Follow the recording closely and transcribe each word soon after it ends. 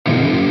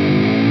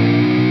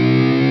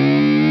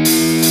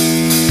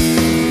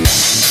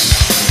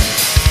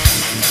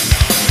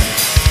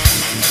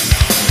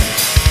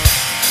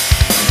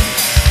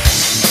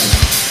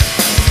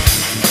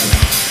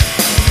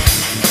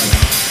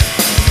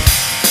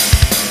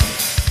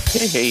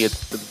Hey,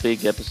 it's the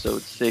big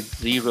episode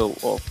 60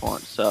 of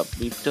Horns Up.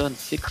 We've turned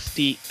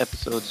 60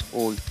 episodes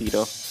old,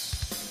 Peter.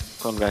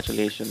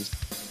 Congratulations.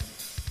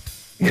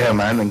 Yeah,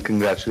 man, and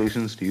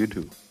congratulations to you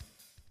too.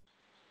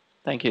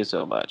 Thank you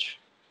so much.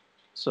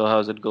 So,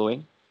 how's it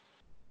going?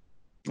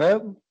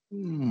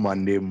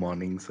 Monday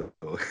morning, so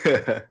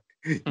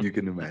you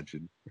can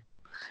imagine.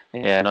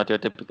 Yeah, not your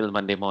typical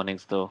Monday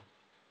mornings, though.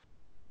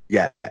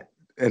 Yeah,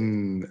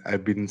 and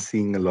I've been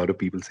seeing a lot of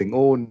people saying,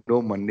 "Oh,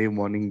 no Monday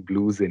morning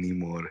blues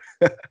anymore."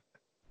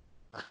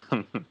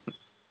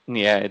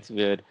 Yeah, it's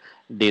weird.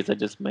 Days are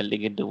just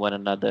melding into one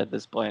another at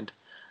this point.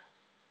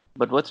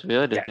 But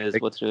Yeah,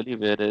 like what's really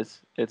weird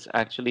is,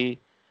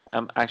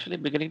 I'm actually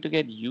beginning to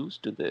get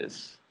used to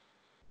this.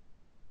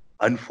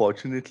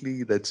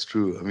 unfortunately, that's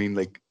true. I mean,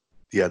 like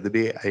the other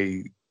day,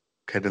 I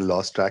kind of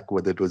lost track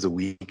whether it was a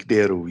weekday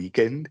or a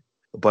weekend.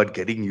 But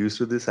getting used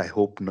to this, I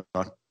hope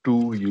not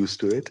too used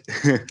to it.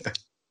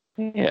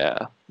 Yeah,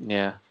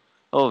 yeah.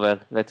 Oh well,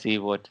 let's see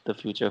what the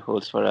future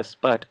holds for us.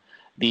 But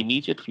the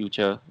immediate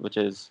future, which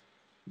is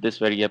this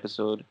very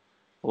episode,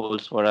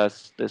 holds for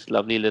us this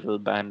lovely little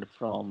band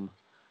from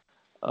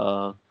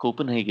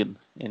Copenhagen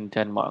in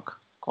Denmark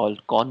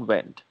called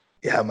Konvent.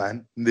 Yeah,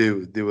 man,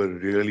 they were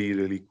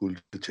really cool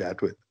to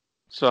chat with.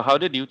 So, how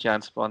did you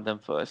chance upon them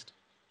first?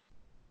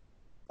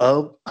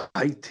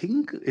 I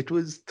think it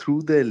was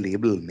through their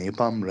label,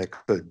 Napalm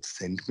Records,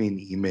 sent me an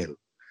email.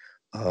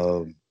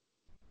 Um,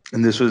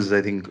 and this was,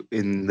 I think,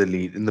 in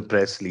the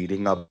press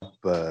leading up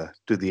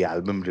to the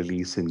album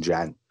release in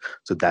Jan.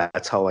 So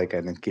that's how I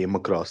kind of came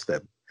across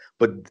them.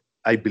 But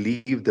I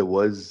believe there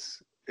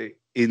was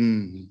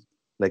in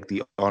like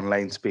the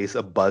online space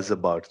a buzz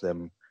about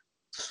them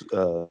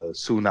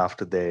soon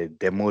after their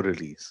demo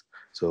release.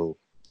 So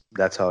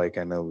that's how I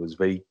kind of was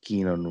very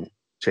keen on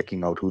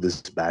checking out who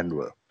this band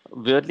were.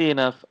 Weirdly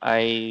enough,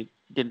 I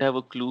didn't have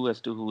a clue as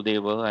to who they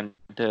were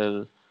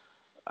until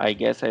I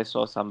guess I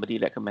saw somebody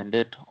recommend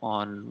it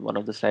on one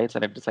of the sites,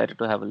 and I decided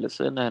to have a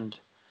listen. And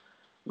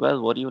well,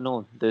 what do you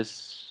know?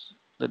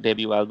 The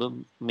debut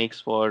album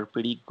makes for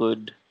pretty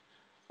good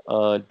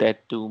death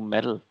to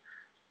metal.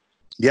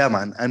 Yeah,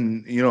 man.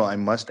 And, I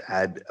must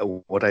add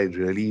what I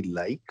really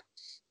like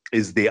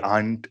is they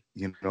aren't,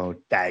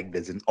 tagged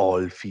as an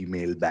all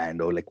female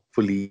band or like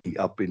fully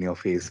up in your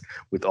face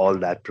with all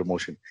that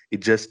promotion.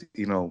 It just,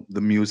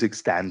 the music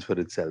stands for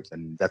itself.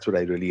 And that's what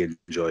I really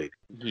enjoyed.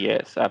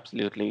 Yes,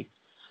 absolutely.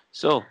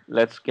 So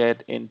let's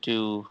get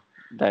into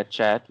that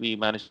chat. We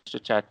managed to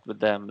chat with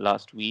them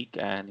last week,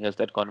 and here's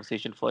that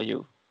conversation for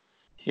you.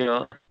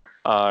 Here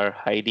are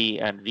Heidi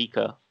and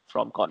Rika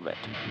from Convent.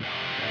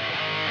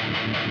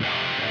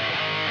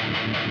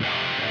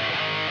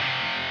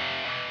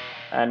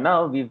 And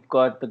now we've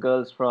got the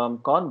girls from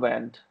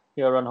Convent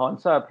here on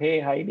Horns Up. Hey,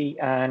 Heidi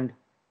and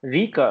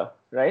Rika,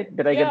 right?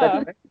 Did I get that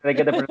Yeah, right? Did I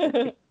get the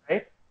pronunciation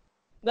right?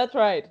 that's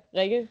right,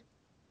 Reggie.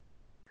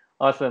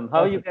 Awesome.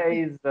 How are you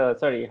guys?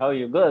 How are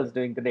you girls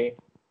doing today?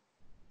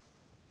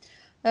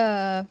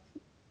 Uh,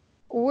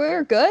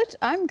 we're good.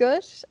 I'm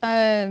good.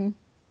 I'm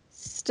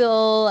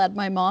still at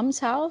my mom's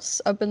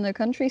house up in the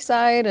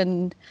countryside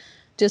and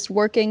just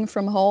working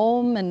from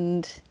home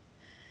and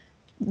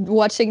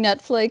watching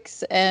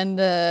Netflix and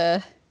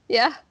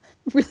yeah,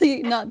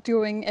 really not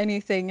doing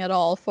anything at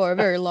all for a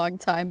very long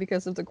time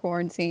because of the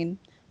quarantine.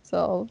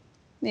 So,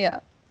 yeah.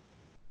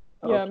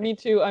 Yeah, Okay. me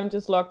too. I'm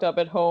just locked up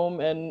at home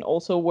and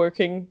also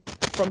working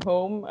from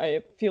home.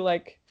 I feel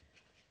like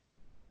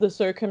the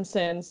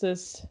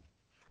circumstances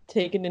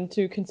taken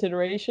into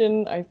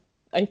consideration,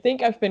 I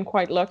think I've been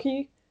quite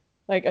lucky.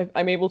 Like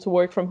I'm able to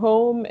work from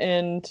home,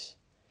 and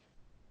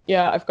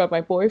yeah, I've got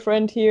my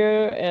boyfriend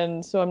here,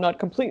 and so I'm not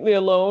completely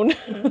alone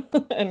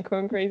and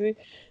going crazy.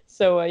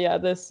 So yeah,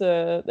 there's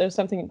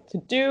something to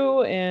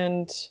do,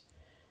 and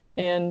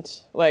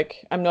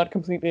like I'm not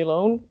completely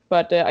alone,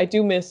 but I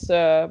do miss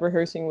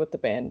rehearsing with the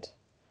band.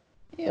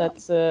 Yeah.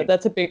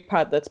 That's a big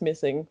part that's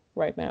missing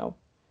right now.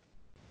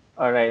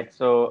 All right.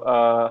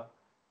 So,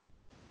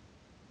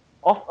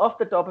 off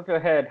the top of your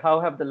head, how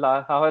has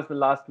the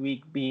last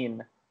week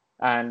been?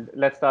 And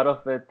let's start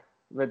off with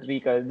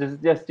Rika. This is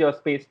just your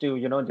space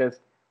to just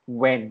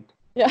vent.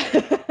 Yeah.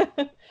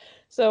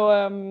 So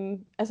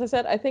as I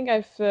said, I think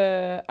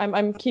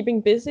I'm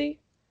keeping busy.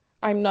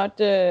 I'm not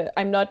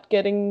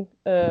getting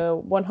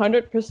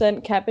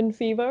 100% cabin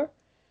fever,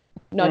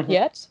 not Mhm.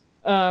 yet.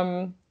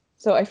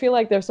 So I feel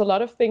like there's a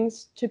lot of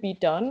things to be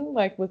done,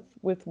 like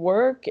with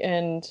work,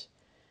 and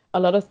a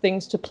lot of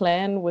things to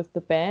plan with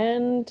the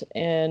band.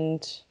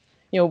 And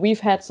we've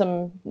had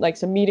some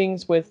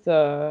meetings with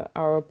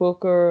our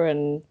booker,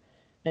 and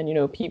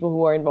people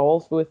who are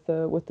involved with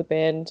the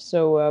band.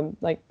 So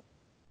like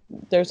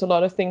there's a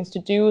lot of things to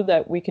do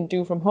that we can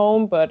do from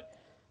home, but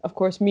of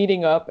course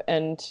meeting up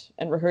and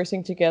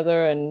rehearsing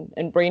together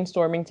and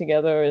brainstorming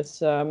together is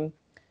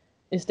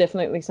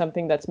definitely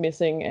something that's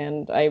missing.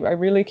 And I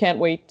really can't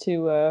wait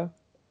to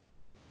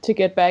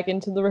get back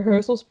into the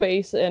rehearsal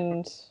space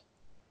and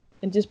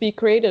just be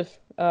creative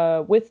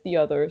with the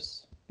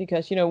others,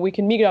 because we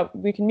can meet up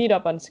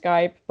on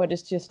Skype, but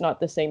it's just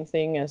not the same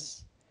thing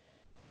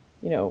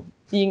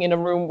being in a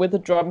room with a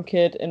drum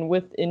kit and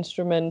with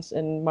instruments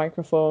and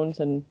microphones,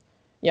 and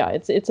yeah,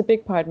 it's a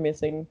big part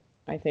missing,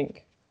 I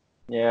think.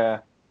 Yeah,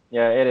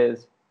 yeah, it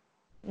is.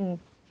 Mm.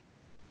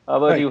 How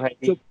about Right. you,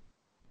 Heidi?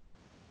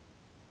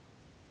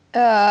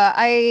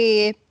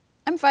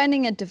 I'm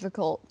finding it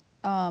difficult,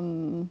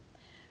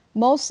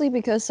 mostly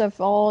because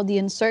of all the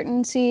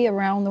uncertainty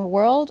around the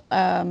world.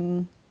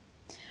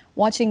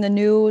 Watching the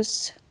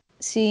news,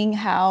 seeing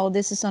how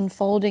this is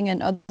unfolding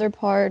in other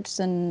parts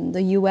in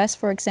the US,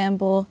 for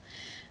example,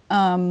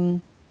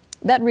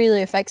 that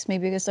really affects me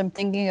because I'm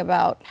thinking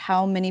about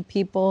how many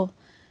people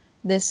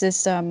this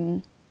is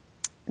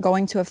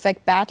going to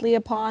affect badly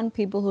upon,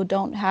 people who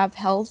don't have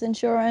health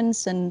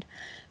insurance and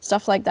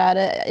stuff like that.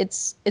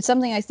 It's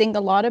something I think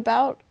a lot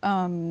about,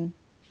 and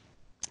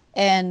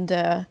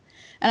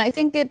I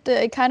think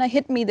it kind of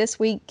hit me this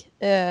week,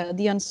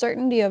 the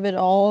uncertainty of it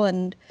all.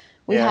 And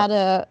we Yeah, had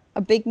a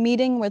big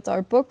meeting with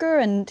our booker,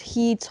 and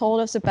he told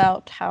us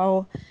about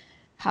how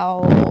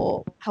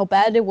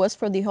bad it was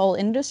for the whole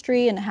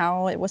industry, and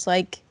how it was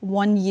like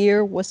 1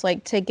 year was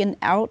like taken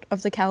out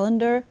of the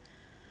calendar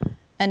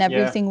and yeah,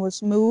 everything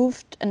was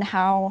moved, and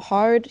how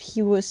hard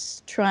he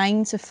was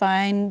trying to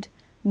find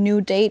new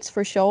dates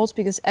for shows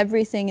because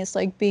everything is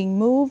like being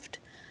moved.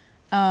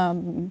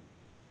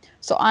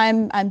 So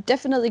I'm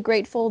definitely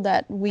grateful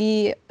that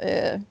we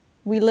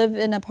live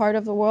in a part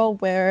of the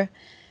world where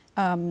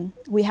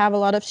we have a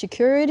lot of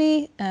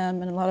security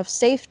and a lot of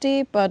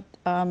safety, but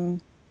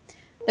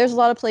there's a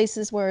lot of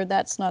places where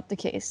that's not the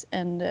case,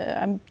 and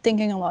I'm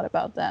thinking a lot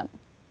about that.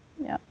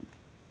 Yeah.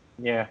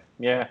 yeah,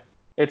 yeah.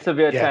 It's a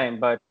weird Yeah. time,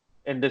 but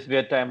in this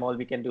weird time, all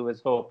we can do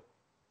is hope.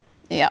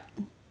 Yeah,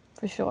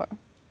 for sure.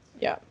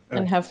 Yeah,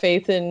 and Right. have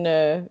faith in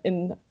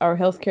our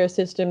healthcare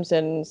systems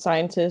and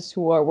scientists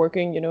who are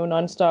working,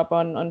 nonstop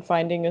on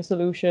finding a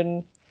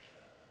solution.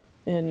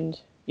 And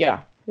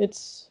yeah,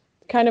 it's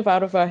kind of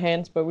out of our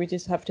hands, but we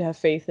just have to have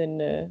faith in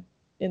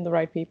the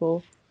right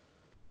people.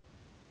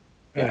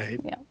 Yeah. Right.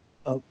 Yeah.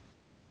 Uh,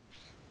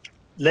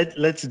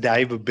 let's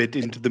dive a bit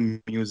into the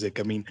music.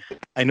 I mean,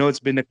 I know it's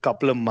been a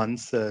couple of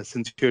months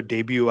since your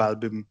debut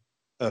album,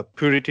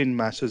 Puritan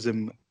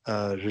Masochism,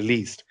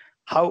 released.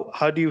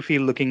 How do you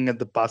feel looking at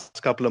the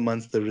past couple of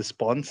months? The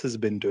response has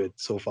been to it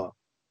so far.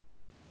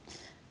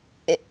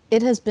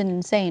 It has been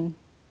insane.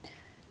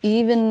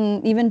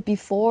 Even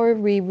before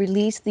we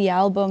released the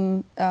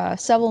album,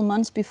 several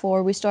months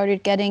before, we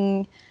started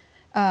getting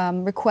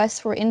requests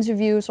for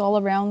interviews all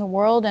around the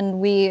world,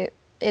 and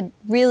it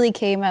really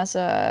came as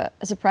a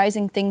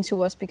surprising thing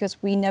to us because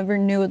we never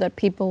knew that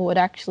people would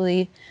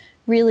actually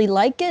really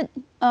like it.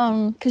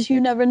 Because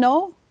you never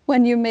know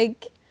when you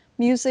make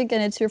music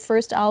and it's your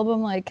first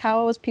album, like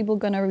how is people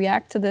gonna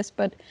react to this?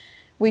 But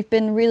we've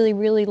been really,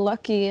 really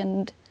lucky,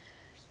 and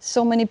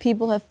so many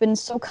people have been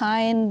so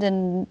kind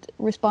and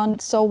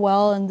responded so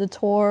well, and the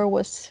tour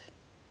was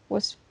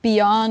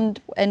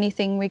beyond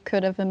anything we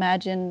could have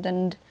imagined.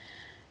 And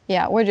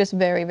yeah, we're just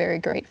very, very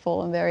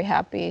grateful and very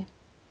happy.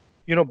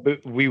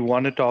 We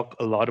want to talk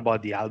a lot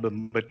about the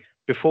album, but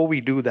before we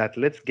do that,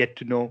 let's get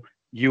to know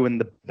you and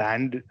the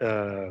band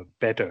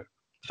better.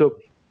 So,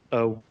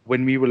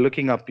 when we were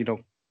looking up,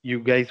 you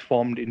guys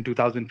formed in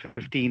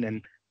 2015,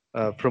 and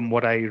from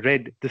what I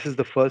read, this is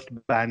the first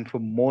band for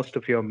most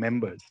of your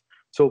members.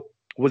 So,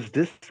 was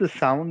this the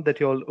sound that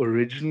you all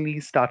originally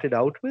started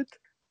out with,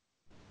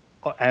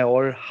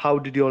 or how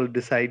did you all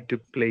decide to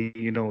play,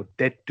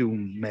 death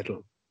doom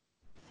metal?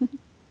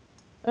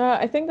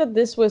 I think that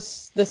this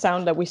was the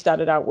sound that we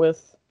started out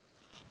with.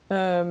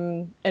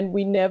 And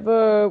we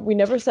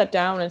never sat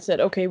down and said,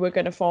 okay, we're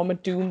gonna form a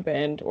doom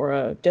band or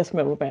a death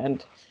metal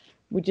band.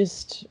 We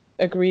just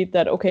agreed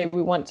that okay,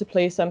 we want to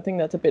play something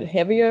that's a bit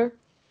heavier,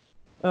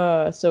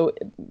 so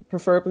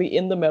preferably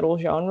in the metal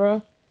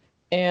genre,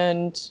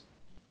 and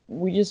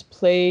we just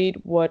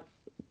played what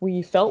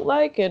we felt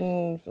like.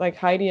 And like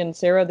Heidi and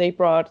Sarah, they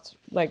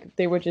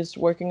were just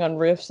working on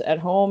riffs at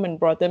home and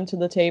brought them to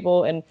the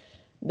table, and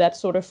that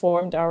sort of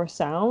formed our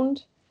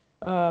sound.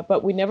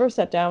 But we never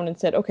sat down and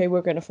said, okay,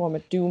 we're going to form a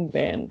doom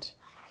band.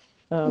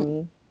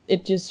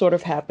 It just sort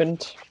of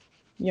happened.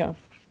 Yeah.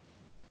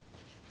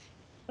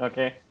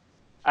 Okay.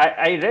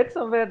 I read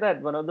somewhere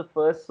that one of the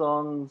first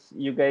songs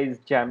you guys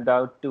jammed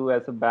out to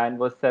as a band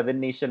was Seven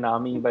Nation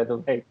Army by the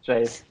White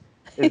Stripes.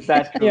 Is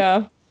that true?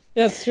 Yeah,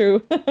 that's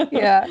true.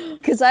 Yeah,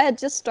 because I had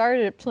just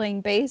started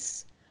playing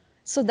bass,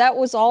 so that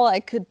was all I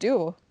could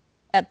do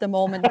at the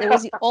moment. It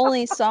was the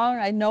only song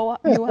I knew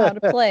how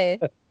to play.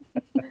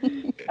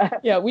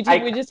 Yeah, I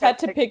we just had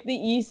to pick the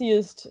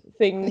easiest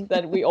thing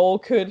that we all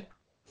could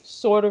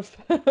sort of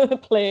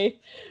play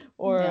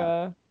or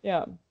Yeah.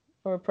 yeah,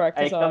 or I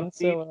practice on.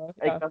 complete So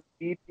I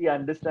completely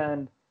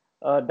understand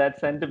that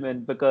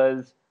sentiment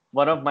because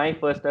one of my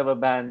first ever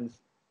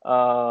bands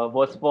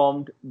was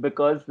formed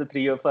because the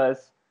three of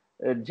us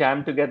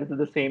jammed together to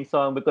the same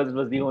song because it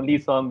was the only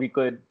song we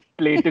could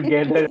play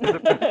together.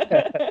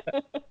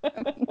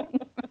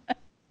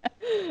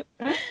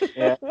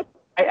 Yeah.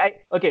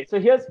 Okay, so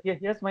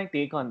here's my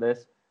take on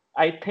this.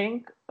 I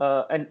think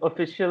an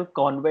official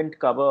Convent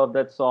cover of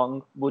that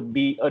song would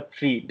be a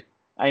treat.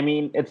 I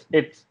mean,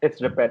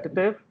 it's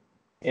repetitive.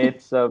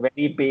 It's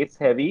very bass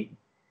heavy.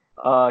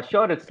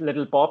 Sure, it's a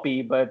little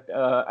poppy, but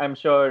I'm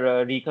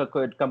sure Rika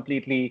could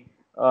completely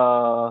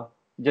uh,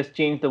 just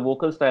change the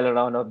vocal style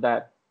around of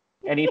that.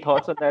 Any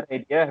thoughts on that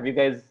idea? Have you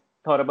guys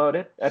thought about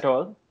it at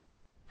all?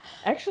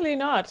 Actually,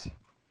 not.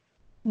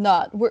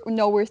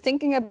 We're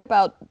thinking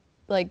about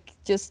like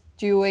just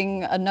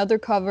doing another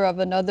cover of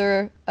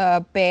another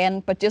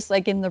band, but just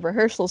like in the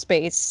rehearsal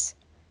space.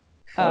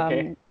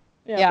 Okay.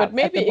 Yeah, Yeah, but at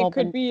maybe the it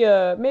could moment. be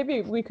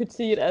maybe we could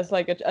see it as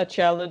like a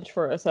challenge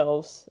for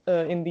ourselves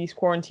in these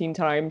quarantine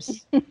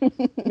times.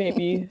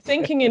 Maybe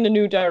thinking in a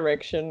new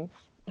direction.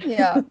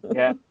 Yeah.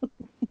 Yeah.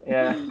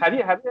 Yeah.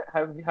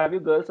 Have you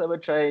girls ever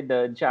tried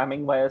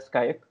jamming via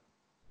Skype?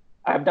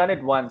 I've done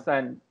it once,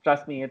 and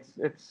trust me,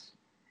 it's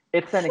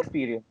an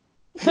experience.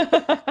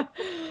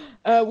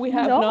 We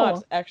have not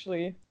No,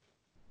 actually.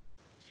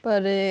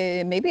 but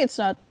maybe it's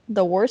not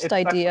the worst It's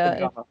fun for the idea.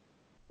 drama.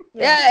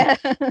 Yeah,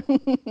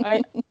 Yeah.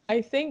 I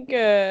I think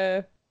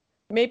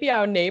maybe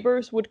our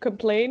neighbors would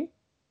complain.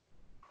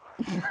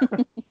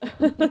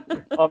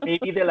 Or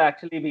maybe they'll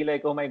actually be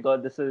like, "Oh my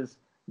God, this is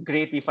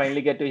great. We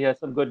finally get to hear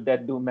some good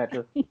Dead Doom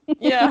metal."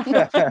 Yeah,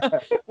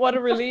 what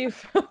a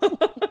relief.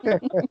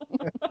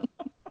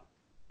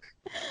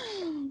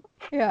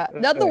 Yeah,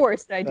 not the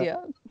worst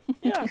idea.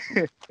 Yeah.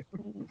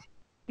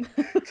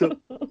 So,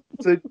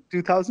 so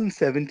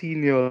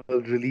 2017, you all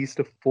released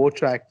a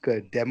four-track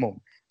demo,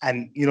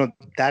 and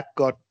that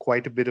got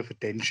quite a bit of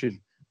attention.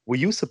 Were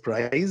you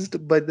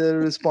surprised by the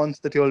response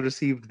that you all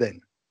received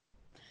then?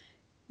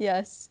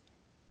 Yes,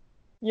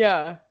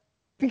 Yeah.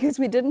 because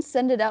we didn't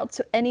send it out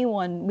to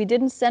anyone. We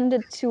didn't send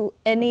it to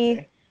any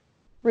Okay.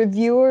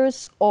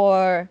 reviewers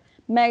or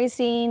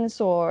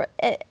magazines or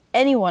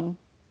anyone.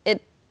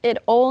 It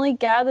only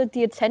gathered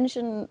the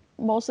attention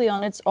mostly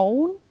on its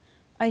own.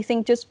 I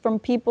think just from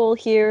people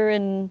here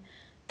in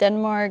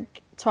Denmark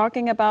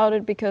talking about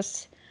it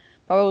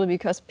probably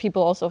because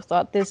people also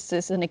thought this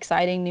is an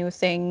exciting new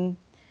thing,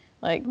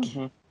 like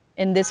Hmm.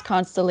 in this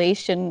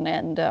constellation,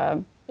 and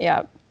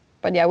yeah,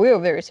 but yeah, we were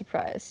very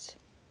surprised.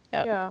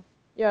 Yeah. Yeah.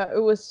 Yeah,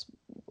 it was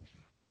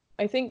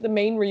I think the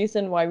main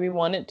reason why we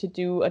wanted to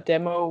do a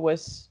demo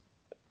was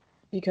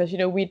because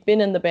we'd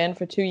been in the band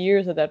for 2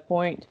 years at that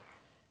point,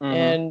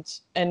 Hmm.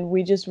 and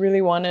we just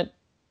really wanted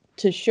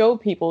to show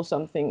people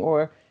something,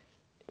 or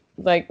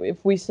like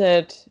if we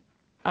said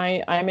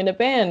I'm in a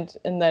band,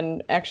 and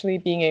then actually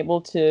being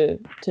able to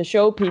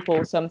show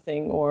people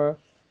something, or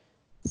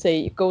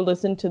say go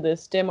listen to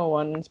this demo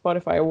on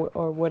Spotify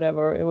or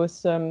whatever. It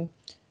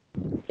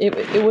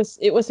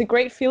was a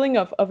great feeling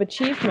of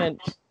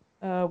achievement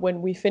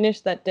when we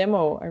finished that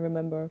demo. I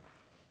remember.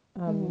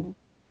 Um, Mhm.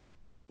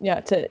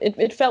 yeah,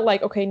 it felt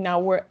like, okay, now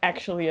we're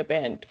actually a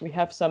band. We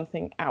have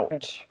something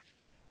out.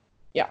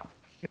 Yeah.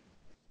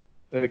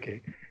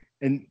 Okay.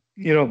 And,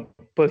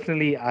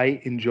 personally,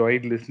 I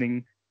enjoyed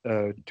listening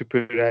to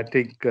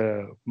Piratic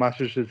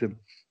Mastercism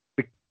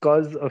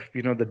because of,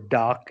 the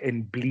dark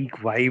and bleak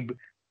vibe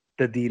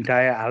that the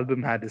entire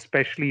album had,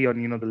 especially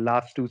on, the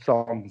last two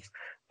songs,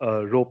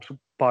 Ropes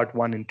Part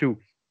 1 and 2.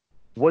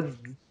 Was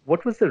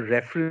What was the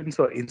reference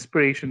or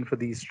inspiration for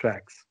these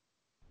tracks?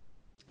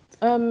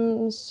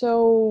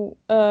 So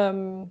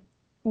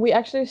we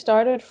actually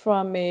started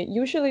from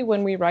usually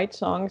when we write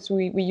songs,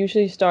 we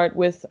usually start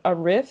with a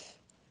riff,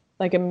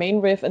 like a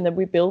main riff, and then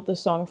we build the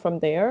song from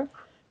there.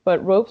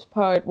 But Ropes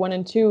Part 1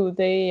 and 2,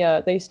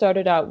 they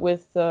started out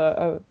with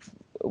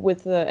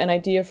an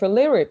idea for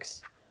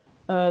lyrics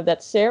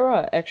that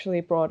Sarah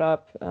actually brought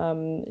up.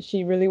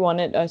 She really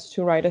wanted us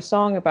to write a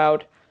song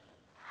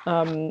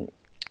um,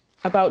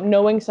 about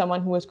knowing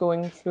someone who was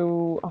going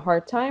through a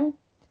hard time,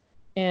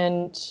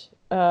 and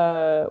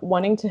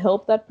wanting to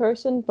help that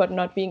person but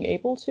not being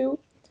able to.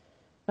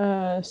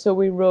 So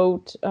we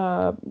wrote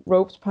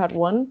Ropes Part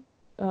 1.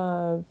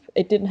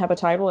 It didn't have a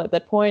title at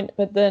that point,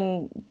 but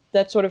then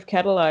that sort of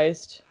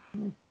catalyzed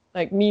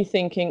like me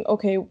thinking,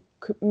 okay,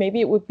 maybe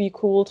it would be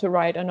cool to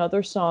write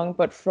another song,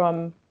 but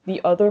from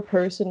the other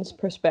person's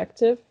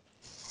perspective.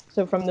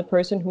 So from the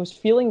person who's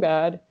feeling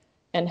bad,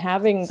 and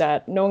having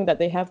that, knowing that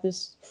they have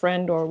this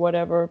friend or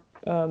whatever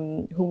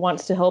who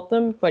wants to help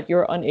them, but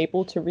you're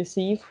unable to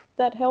receive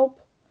that help.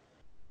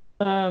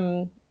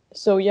 Um,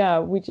 so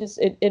yeah,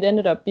 it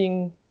ended up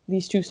being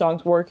these two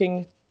songs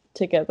working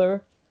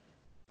together,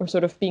 or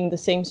sort of being the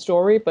same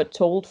story but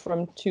told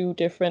from two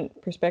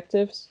different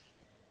perspectives.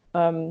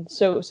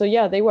 So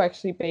yeah, they were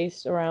actually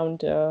based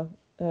around the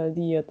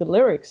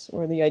lyrics,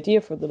 or the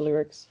idea for the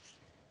lyrics.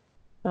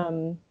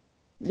 Um,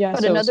 yeah,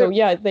 But so another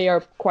yeah, they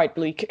are quite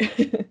bleak.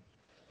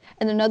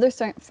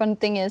 fun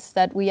thing is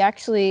that we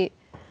actually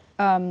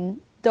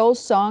those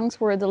songs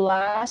were the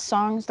last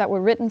songs that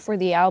were written for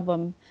the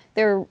album.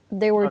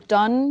 They were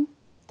done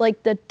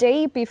like the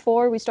day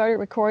before we started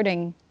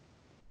recording.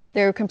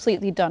 They were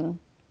completely done.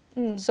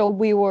 So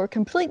we were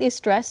completely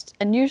stressed,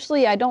 and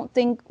usually I don't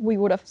think we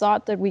would have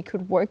thought that we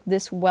could work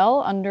this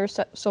well under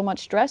so much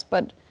stress,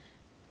 but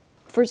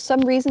for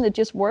some reason it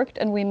just worked,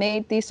 and we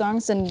made these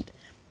songs, and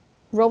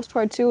Ropes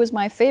Part 2 is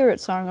my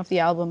favorite song of the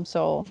album,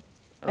 so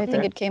I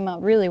think it came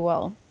out really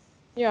well.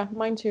 Yeah,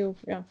 mine too.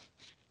 Yeah.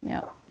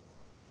 Yeah.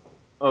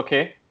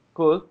 Okay,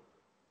 cool.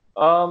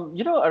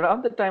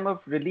 Around the time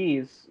of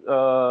release,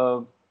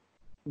 the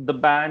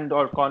band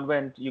or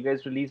Convent, you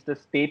guys released a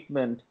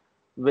statement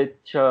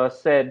which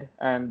said,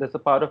 and there's a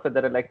part of it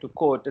that I like to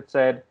quote. It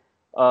said,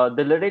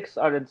 the lyrics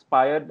are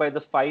inspired by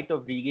the fight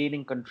of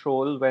regaining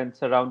control when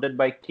surrounded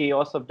by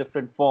chaos of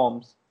different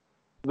forms,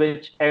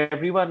 which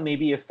everyone may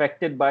be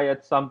affected by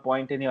at some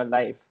point in your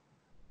life.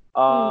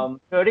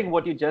 Hearing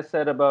what you just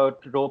said about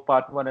Row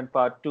Part 1 and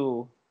Part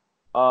 2,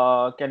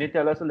 can you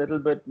tell us a little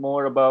bit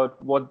more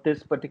about what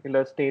this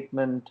particular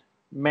statement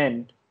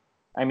meant?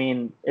 I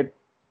mean, it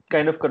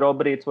kind of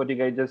corroborates what you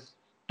guys just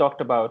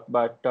talked about,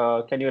 but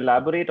can you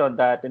elaborate on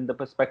that in the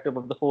perspective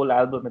of the whole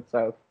album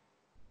itself?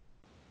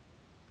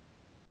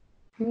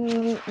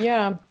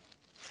 Yeah.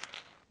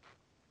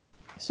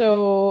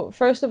 So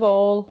first of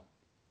all,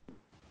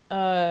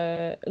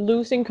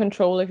 losing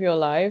control of your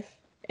life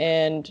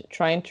and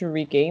trying to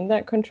regain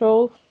that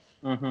control,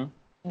 Mm-hmm.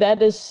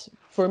 that is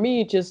for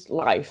me just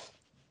life.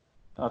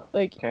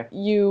 Like Okay.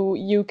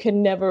 you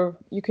can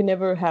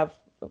never have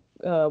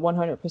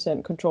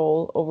 100%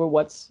 control over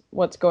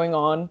what's going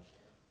on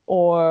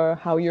or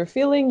how you're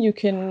feeling. You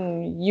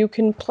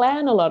can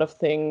plan a lot of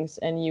things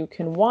and you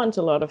can want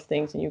a lot of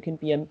things and you can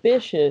be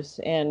ambitious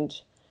and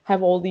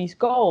have all these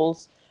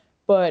goals,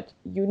 but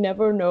you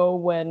never know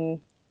when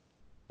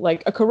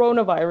like a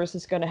coronavirus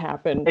is going to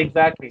happen.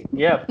 Exactly.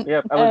 Yep.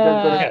 Yep. I was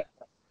just gonna. Uh,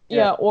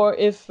 yeah, or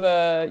if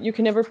you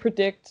can never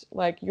predict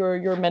like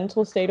your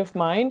mental state of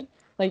mind.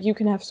 Like you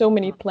can have so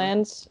many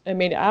plans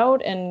made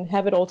out and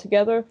have it all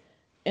together,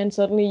 and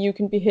suddenly you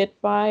can be hit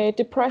by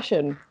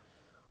depression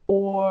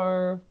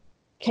or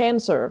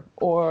cancer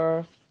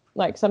or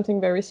like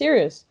something very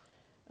serious.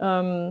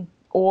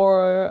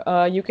 Or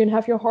you can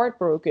have your heart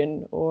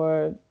broken,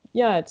 or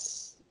yeah,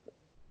 it's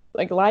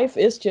like life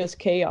is just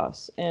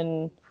chaos,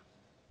 and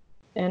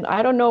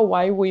I don't know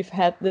why we've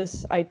had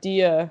this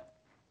idea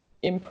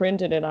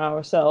imprinted in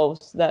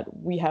ourselves that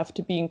we have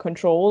to be in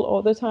control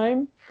all the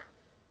time.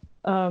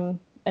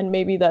 And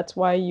maybe that's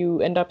why you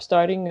end up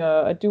starting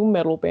a doom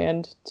metal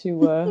band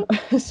to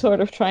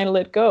sort of try and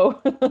let go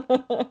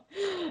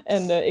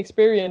and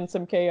experience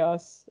some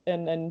chaos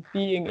and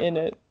being in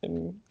it.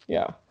 And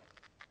yeah,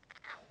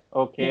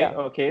 Okay, yeah.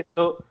 okay.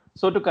 So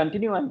to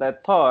continue on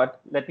that thought,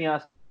 let me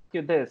ask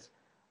you this.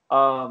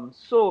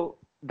 So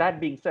that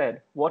being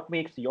said, what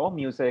makes your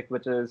music,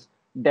 which is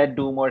dead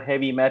doom or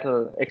heavy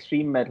metal,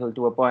 extreme metal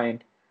to a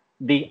point,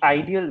 the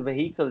ideal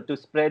vehicle to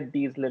spread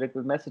these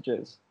lyrical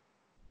messages?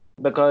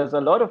 Because a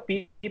lot of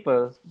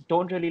people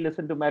don't really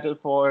listen to metal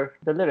for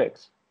the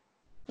lyrics.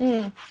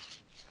 Mm,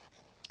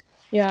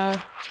 yeah.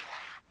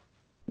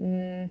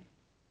 Mm.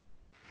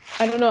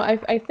 I don't know.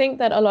 I think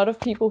that a lot of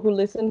people who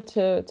listen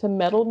to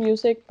metal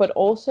music, but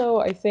also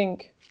I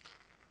think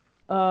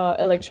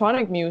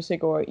electronic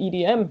music or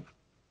EDM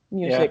Yeah,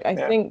 music. I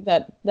yeah. think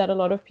that a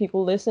lot of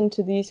people listen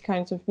to these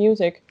kinds of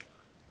music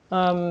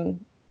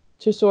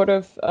to sort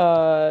of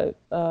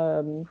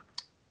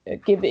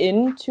give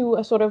in to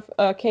a sort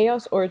of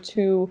chaos, or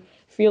to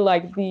feel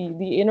like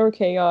the inner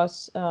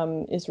chaos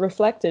is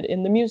reflected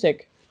in the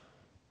music.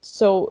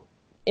 So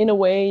in a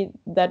way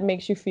that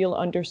makes you feel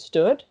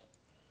understood,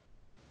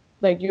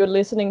 like you're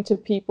listening to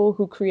people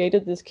who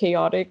created this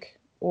chaotic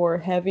or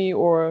heavy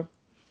or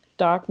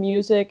dark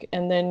music,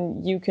 and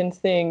then you can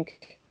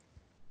think,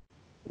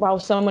 wow,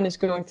 someone is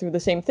going through the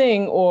same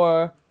thing,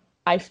 or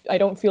I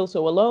don't feel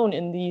so alone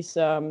in these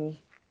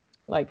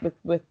like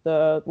with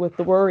the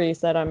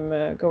worries that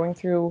I'm going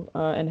through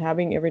and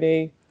having every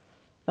day.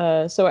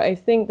 So I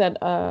think that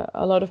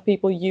a lot of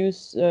people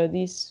use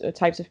these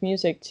types of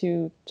music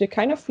to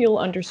kind of feel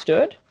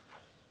understood.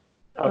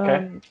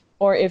 Okay.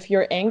 Or if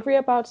you're angry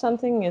about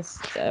something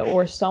is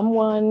or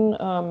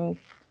someone,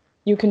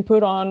 you can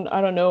put on,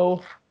 I don't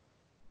know,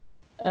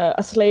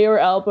 a Slayer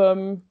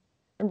album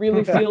and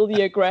really feel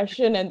the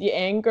aggression and the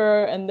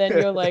anger, and then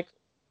you're like,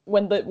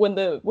 when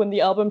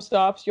the album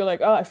stops, you're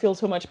like, oh, I feel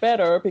so much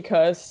better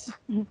because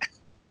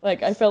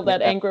like I felt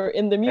that Yeah, anger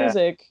in the yeah.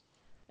 music,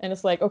 and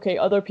it's like, okay,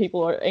 other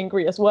people are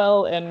angry as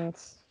well, and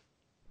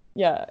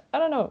yeah, I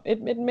don't know,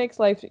 it makes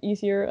life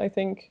easier, I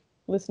think,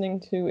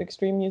 listening to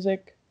extreme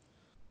music.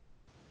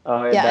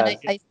 Oh, it Yeah, does.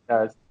 It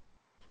does.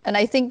 and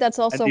I think that's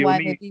And also the why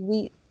only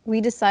maybe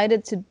we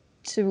decided to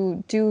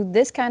do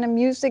this kind of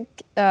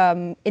music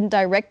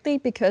indirectly,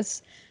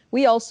 because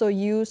we also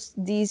use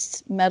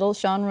these metal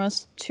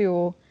genres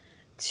to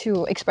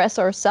express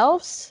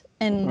ourselves.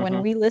 And when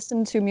Mm-hmm. we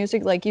listen to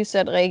music, like you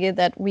said, Rege,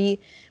 that we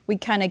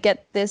kind of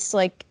get this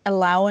like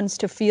allowance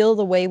to feel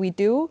the way we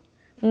do.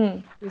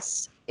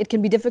 It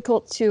can be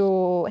difficult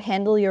to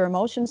handle your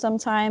emotions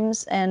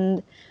sometimes,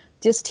 and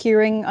just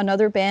hearing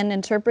another band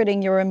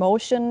interpreting your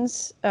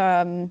emotions,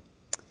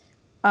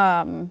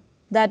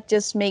 that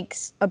just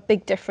makes a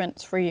big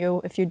difference for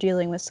you if you're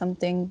dealing with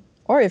something,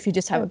 or if you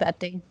just have Yeah, a bad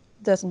day.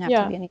 It doesn't have to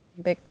yeah, be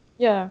anything big.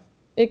 yeah,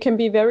 it can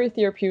be very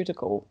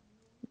therapeutical,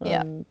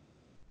 Yeah,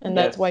 and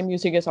that's why Yes.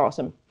 music is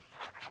awesome.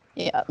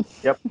 yeah.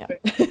 Yep. Yeah.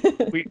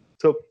 we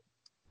so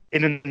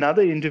in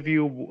another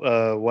interview,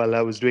 while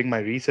I was doing my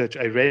research,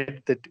 I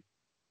read that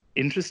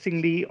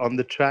interestingly on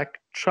the track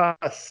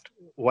Trust,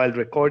 while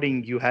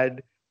recording, you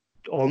had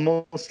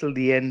almost till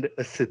the end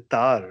a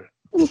sitar.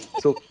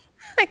 So,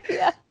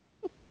 Yeah.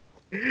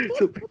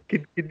 so,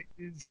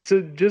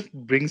 so just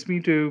brings me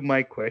to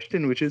my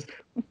question, which is,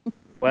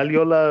 while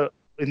y'all are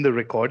in the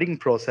recording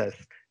process,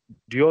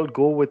 do y'all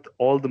go with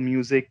all the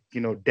music,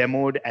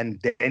 demoed and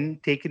then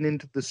taken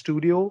into the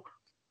studio,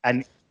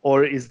 and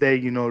or is there,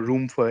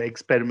 room for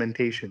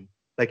experimentation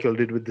like y'all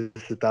did with the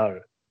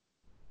sitar?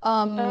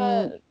 Uh,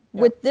 yeah.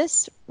 With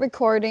this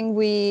recording,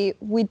 we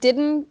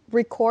didn't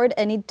record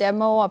any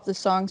demo of the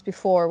songs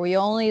before. We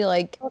only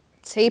like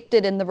taped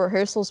it in the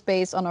rehearsal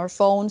space on our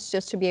phones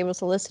just to be able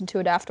to listen to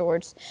it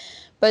afterwards.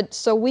 But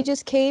so we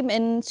just came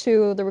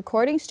into the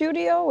recording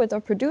studio with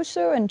our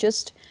producer and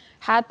just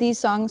had these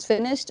songs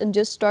finished and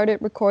just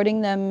started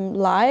recording them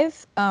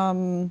live.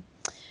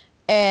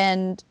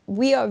 And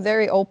we are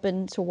very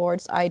open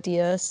towards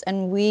ideas.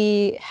 And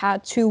we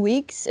had 2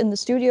 weeks in the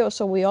studio,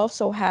 so we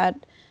also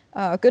had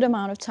a good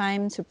amount of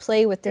time to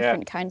play with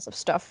different kinds of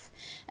stuff.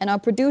 And our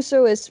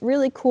producer is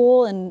really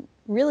cool and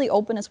really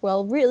open as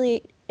well,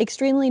 really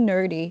extremely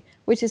nerdy,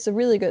 which is a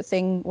really good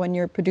thing when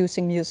you're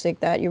producing music,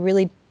 that you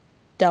really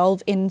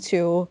delve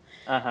into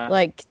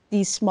like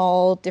these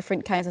small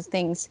different kinds of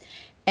things.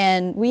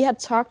 And we had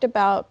talked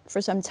about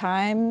for some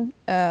time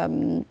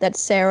that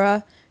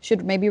Sarah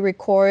should maybe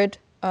record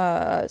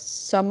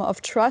some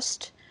of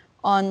Trust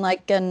on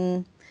like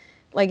an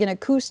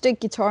acoustic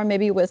guitar,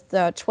 maybe with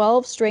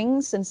 12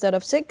 strings instead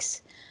of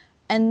 6.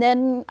 And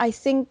then I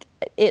think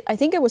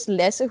it was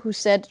Lasse who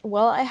said,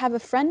 well, I have a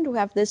friend who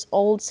have this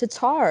old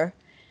sitar.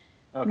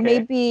 Okay.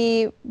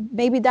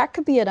 Maybe that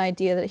could be an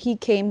idea, that he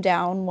came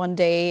down one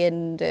day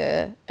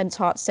and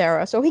taught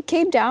Sarah. So he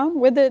came down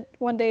with it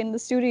one day in the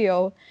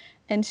studio,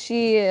 and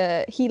he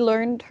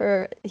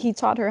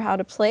taught her how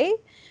to play,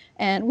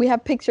 and we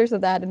have pictures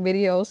of that in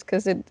videos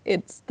because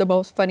it's the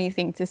most funny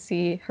thing to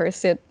see her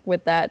sit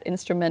with that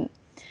instrument,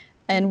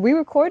 and we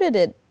recorded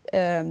it.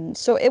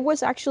 So it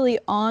was actually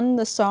on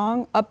the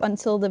song up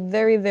until the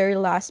very, very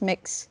last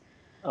mix.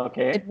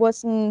 Okay. It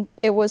wasn't.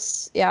 It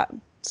was, yeah.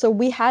 So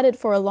we had it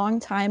for a long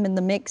time in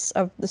the mix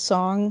of the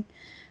song,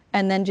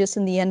 and then just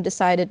in the end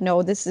decided,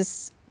 no, this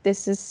is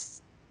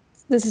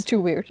too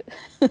weird.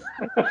 But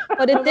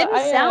it No, but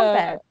didn't sound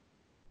bad.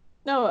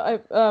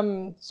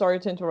 no, sorry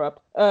to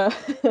interrupt.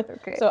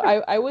 Okay. So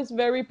I was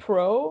very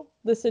pro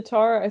the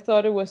sitar. I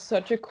thought it was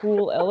such a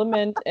cool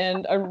element,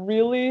 and I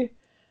really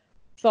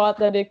thought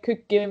that it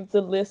could give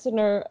the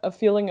listener a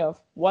feeling of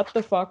what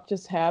the fuck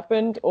just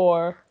happened,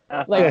 or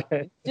like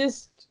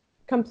just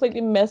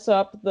completely mess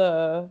up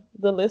the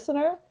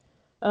listener.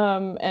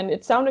 And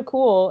it sounded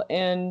cool,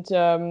 and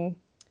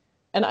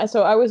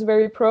I was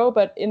very pro,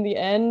 but in the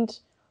end,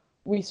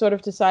 we sort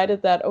of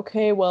decided that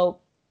okay, well,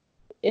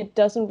 it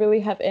doesn't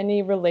really have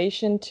any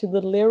relation to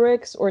the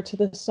lyrics or to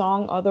the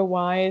song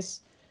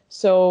otherwise.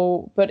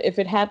 So, but if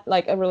it had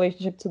like a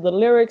relationship to the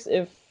lyrics,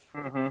 if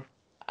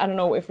I don't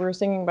know, if we were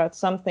singing about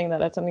something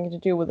that had something to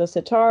do with the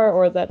sitar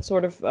or that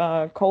sort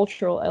of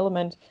cultural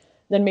element,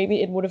 then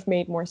maybe it would have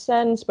made more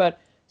sense. But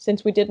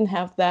since we didn't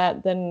have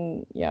that,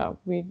 then yeah,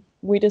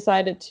 we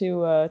decided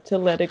to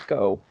let it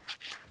go.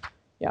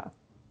 Yeah, Yeah.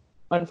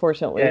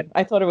 unfortunately,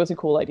 I thought it was a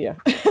cool idea.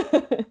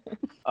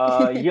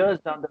 Years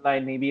down the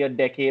line, maybe a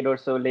decade or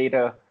so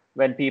later,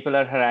 when people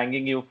are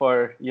haranguing you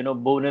for,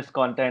 bonus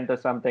content or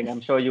something,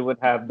 I'm sure you would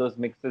have those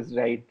mixes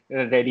ready.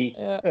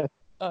 Yeah,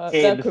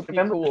 Hey, that could be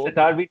remember the cool.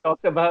 sitar we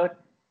talked about?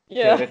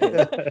 Here Yeah, it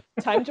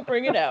is. time to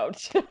bring it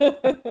out.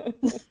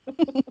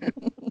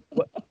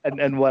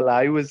 And while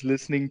I was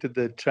listening to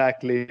the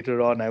track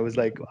later on, I was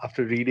like,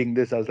 after reading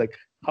this, I was like,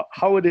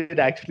 how would it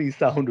actually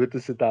sound with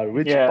the sitar?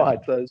 Which Yeah,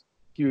 parts? I was this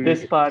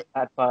curious. part,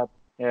 that part.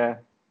 Yeah.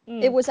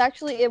 It was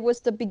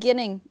the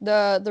beginning,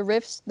 the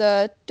riffs,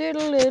 the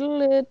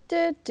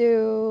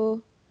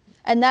do,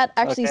 and that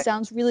actually Okay.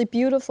 sounds really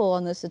beautiful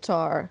on the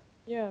sitar.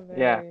 Yeah,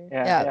 Yeah, very.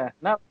 yeah, Yeah, yeah.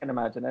 Now I can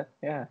imagine it.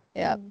 Yeah.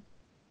 yeah,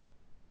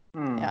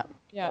 Hmm. yeah.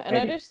 Yeah, and I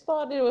Maybe. just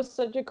thought it was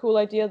such a cool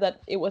idea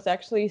that it was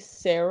actually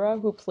Sarah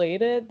who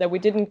played it, that we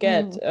didn't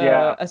get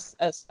Yeah.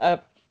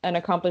 an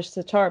accomplished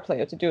sitar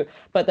player to do it,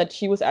 but that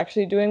she was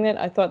actually doing it.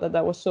 I thought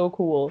that was so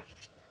cool.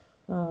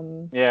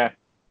 Yeah.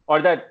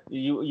 Or that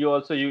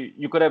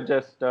you could have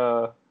just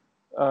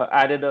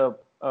added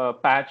a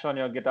patch on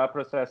your guitar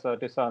processor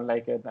to sound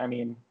like it. I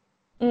mean,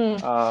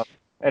 uh,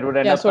 it would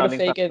end Yeah, up sort of sounding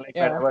fake something it. like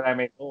Yeah. whatever I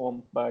made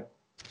home. But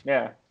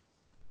yeah.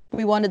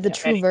 We wanted the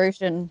Yeah. true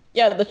version.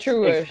 Yeah, the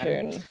true Exactly.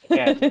 version.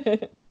 Yeah.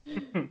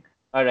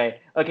 All right.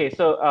 Okay.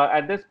 So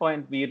at this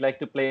point, we'd like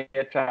to play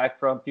a track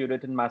from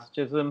Puritan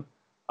Masochism.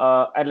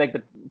 I'd like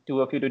the two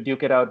of you to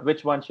duke it out.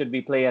 Which one should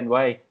we play and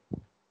why?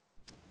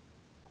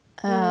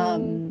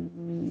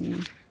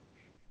 Um,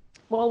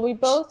 Well, we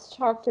both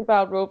talked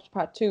about Ropes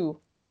Part 2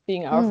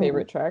 being our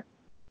favorite track.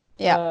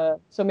 yeah,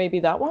 So maybe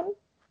that one?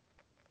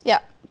 yeah.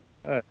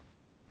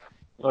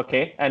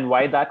 Okay. And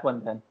why that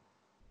one then?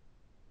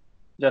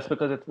 Just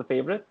because it's the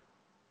favorite?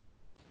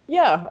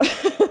 Yeah.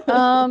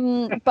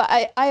 But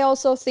I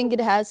also think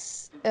it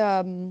has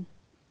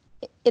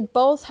it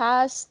both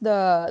has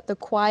the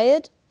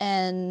quiet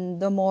and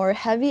the more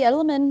heavy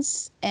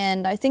elements,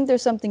 and I think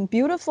there's something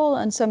beautiful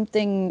and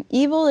something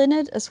evil in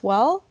it as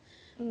well.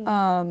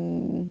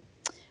 And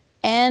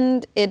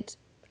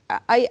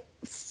I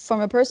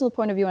from a personal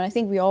point of view, and I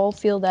think we all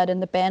feel that in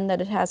the band,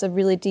 that it has a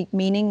really deep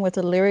meaning with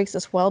the lyrics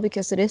as well,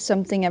 because it is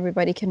something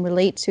everybody can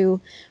relate to,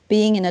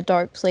 being in a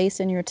dark place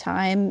in your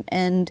time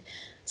and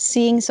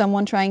seeing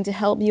someone trying to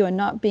help you and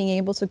not being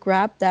able to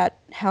grab that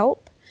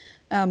help,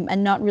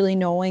 and not really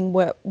knowing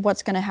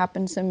what's going to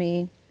happen to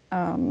me.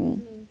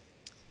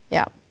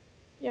 Yeah.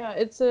 Yeah,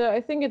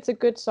 I think it's a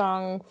good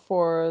song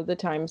for the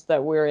times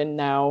that we're in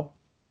now,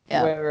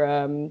 Yeah.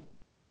 where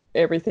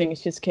everything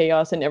is just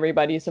chaos and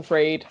everybody's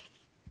afraid.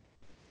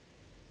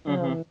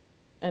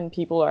 And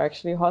people are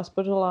actually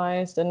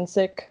hospitalized and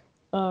sick.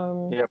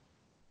 Yep.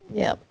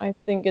 Yeah. I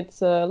think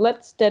it's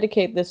let's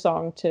dedicate this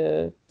song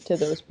to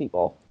those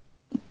people.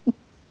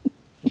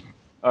 It's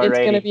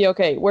gonna Alrighty. be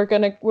okay. We're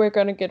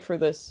gonna get through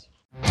this.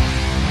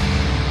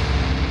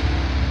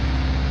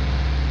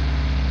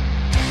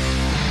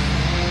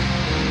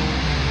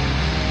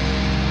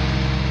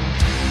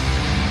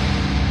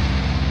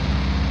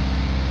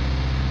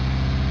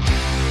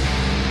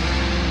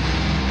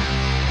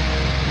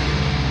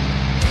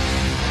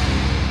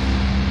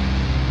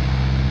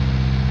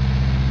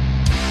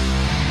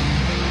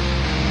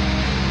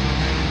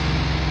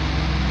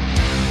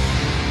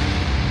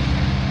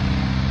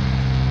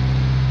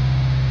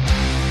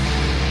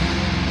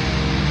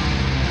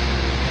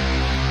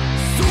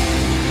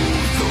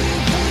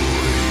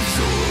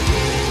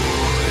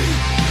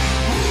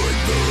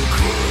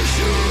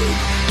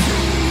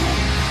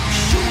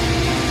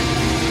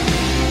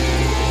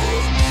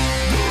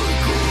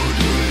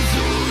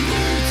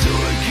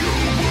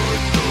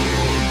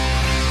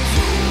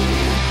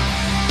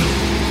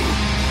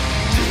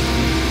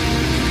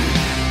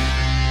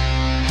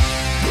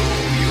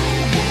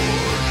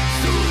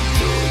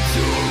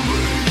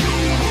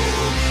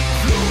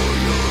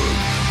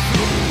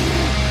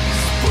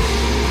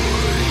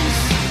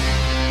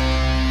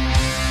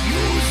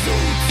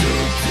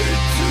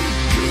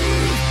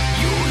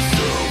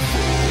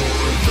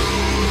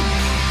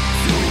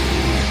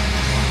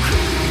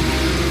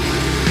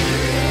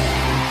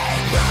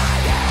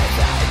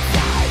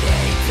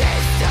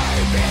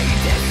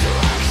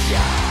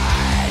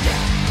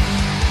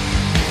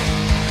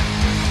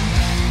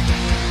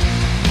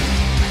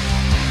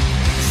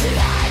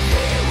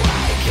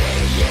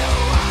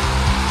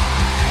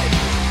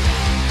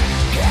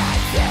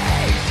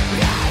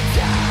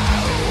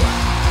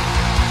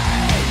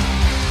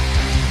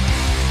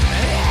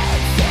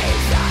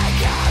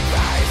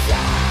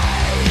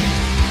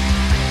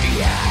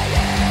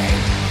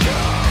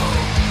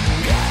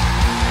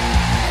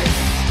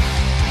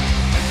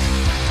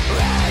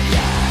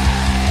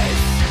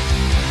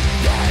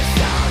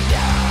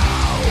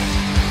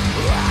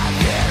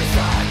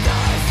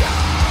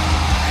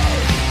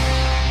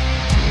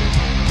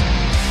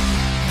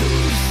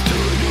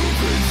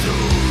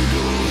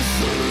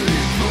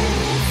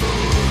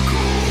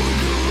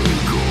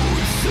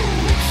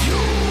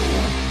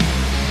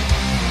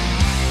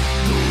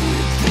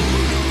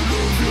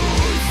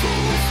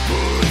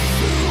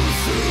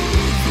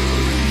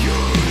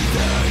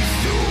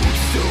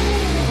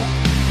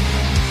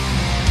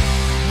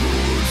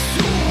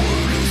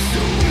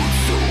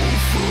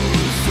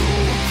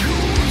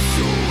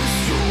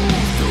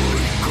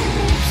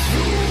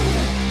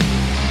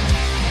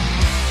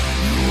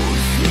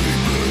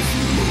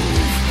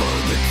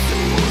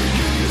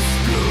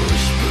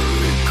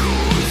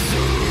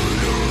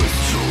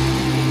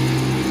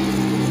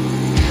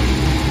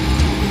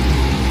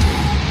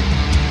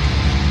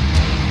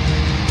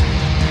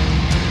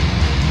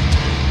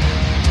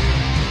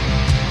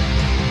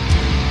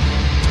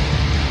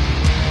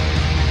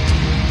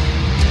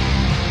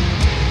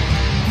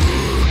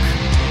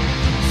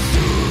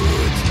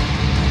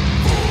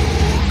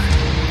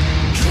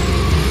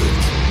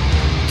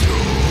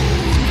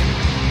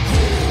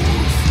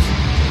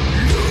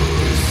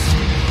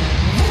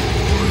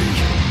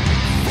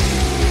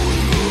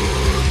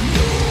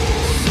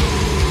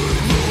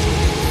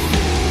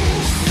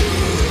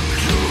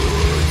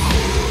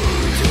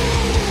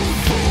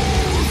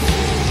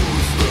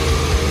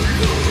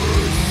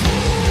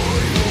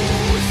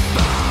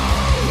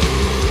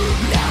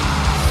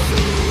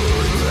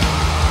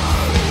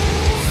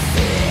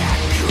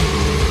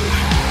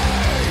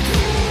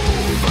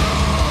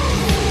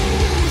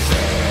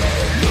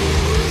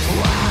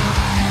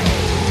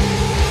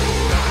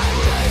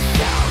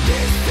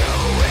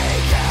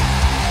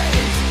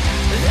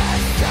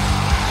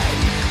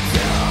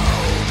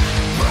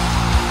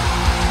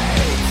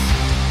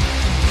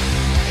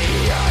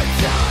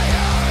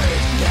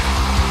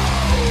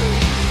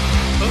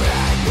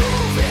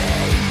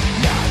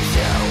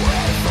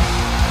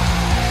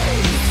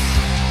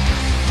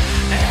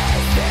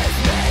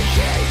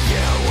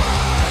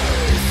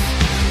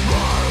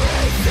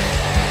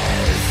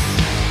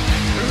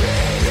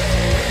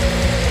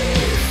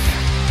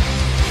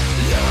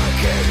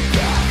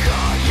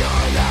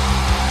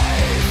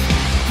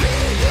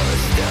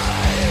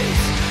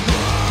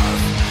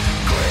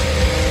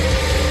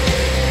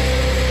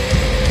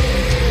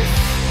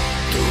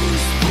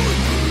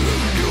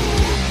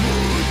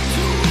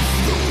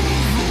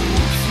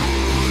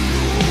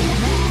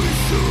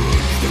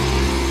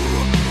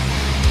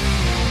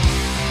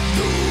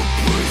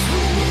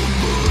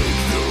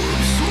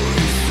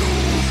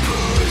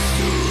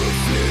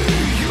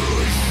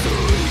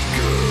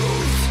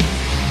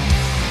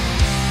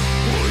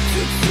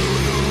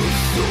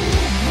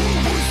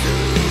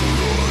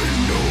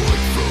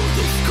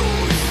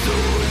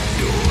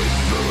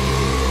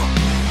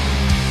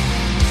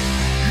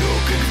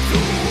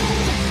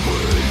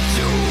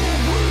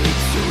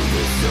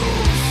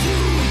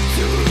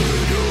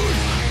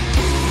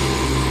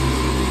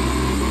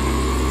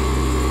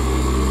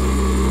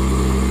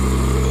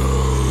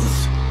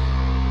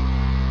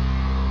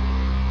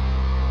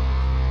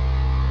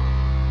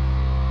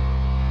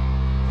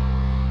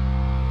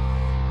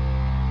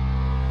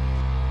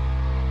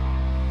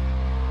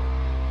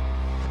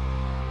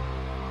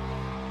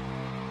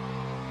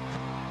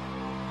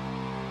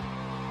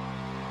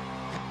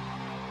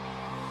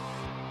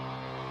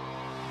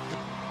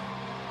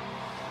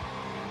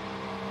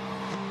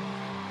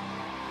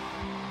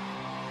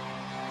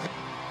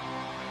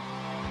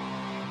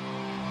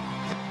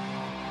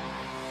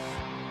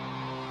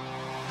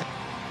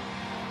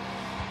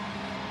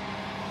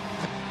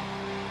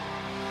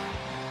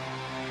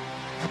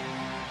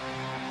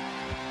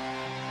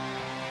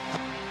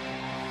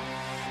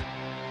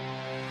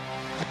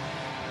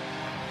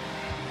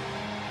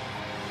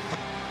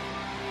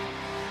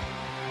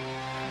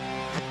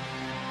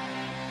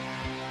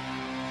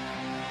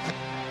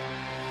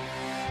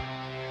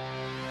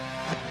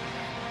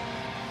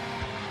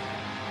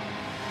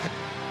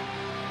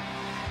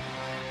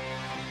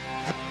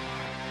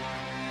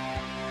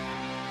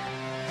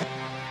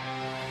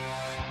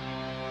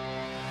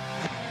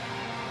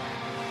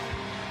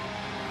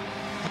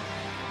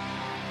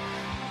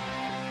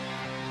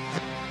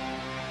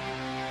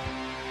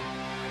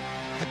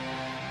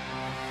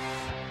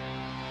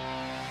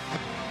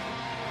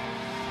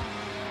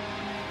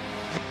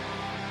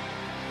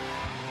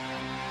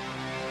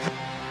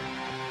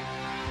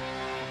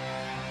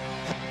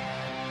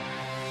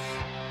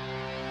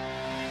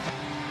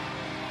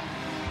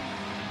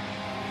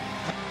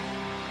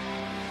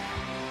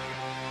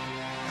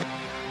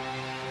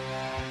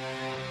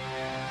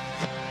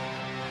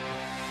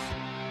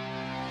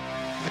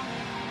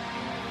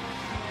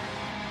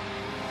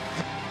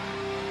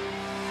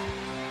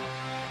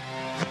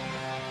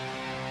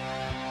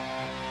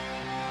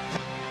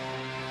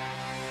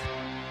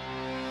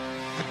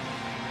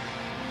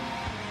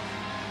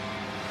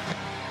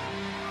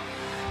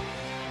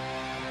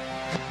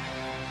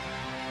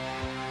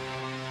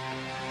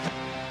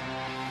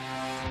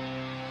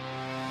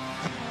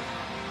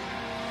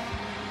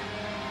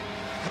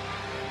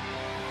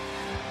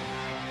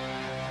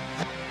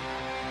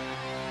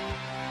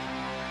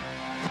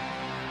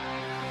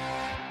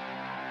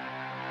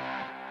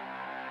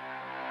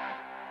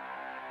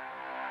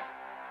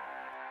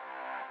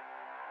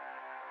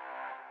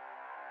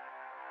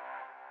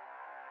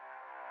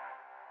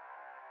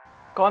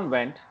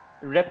 Convent,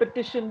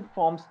 repetition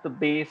forms the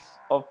base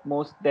of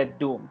most dead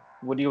doom.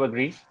 Would you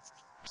agree?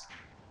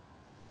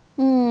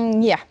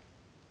 Yeah,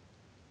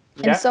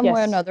 in Yeah? some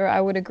way or Yes. another,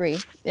 I would agree.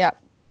 Yeah.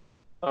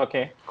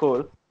 Okay,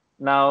 cool.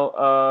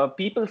 Now,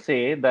 people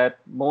say that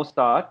most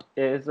art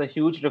is a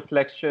huge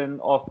reflection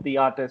of the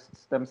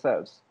artists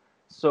themselves.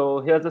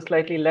 So here's a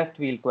slightly left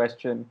field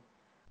question.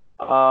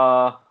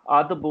 Are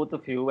the both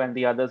of you and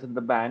the others in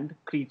the band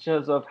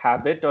creatures of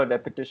habit or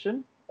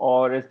repetition,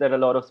 or is there a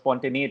lot of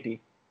spontaneity?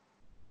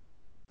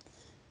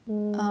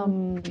 Mm,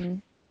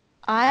 Um,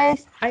 I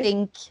I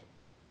think.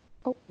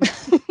 Oh.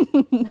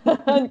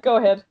 go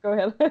ahead. Go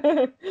ahead.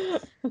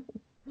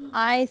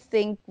 I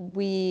think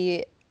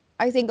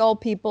I think all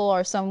people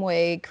are some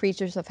way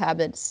creatures of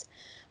habits,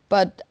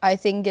 but I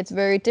think it's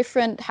very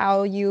different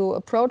how you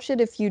approach it.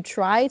 If you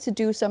try to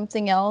do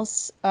something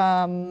else,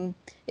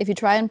 if you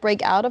try and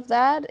break out of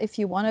that, if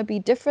you want to be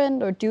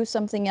different or do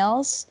something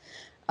else,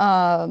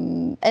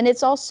 and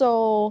it's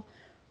also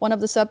one of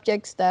the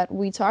subjects that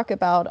we talk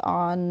about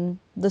on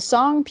the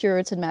song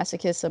Puritan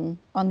Masochism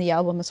on the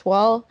album as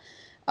well,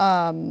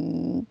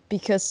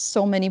 because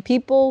so many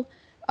people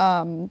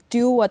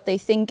do what they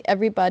think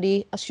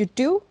everybody should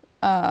do.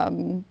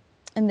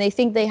 And they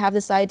think they have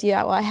this idea,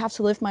 well, I have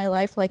to live my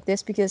life like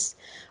this because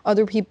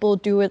other people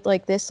do it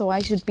like this, so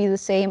I should be the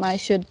same. I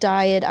should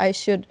diet. I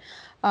should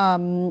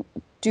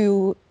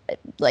do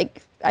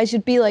like I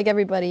should be like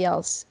everybody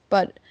else.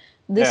 But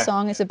this Yeah.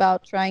 song is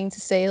about trying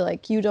to say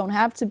like you don't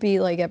have to be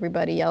like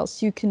everybody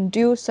else. You can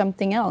do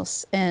something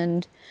else,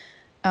 and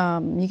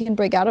you can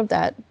break out of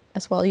that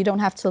as well. You don't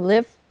have to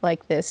live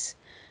like this.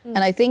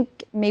 And I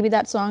think maybe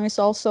that song is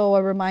also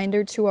a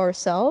reminder to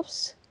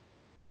ourselves,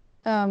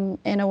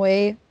 in a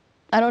way.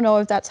 I don't know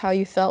if that's how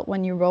you felt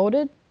when you wrote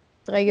it,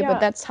 Drege, but Yeah,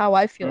 that's how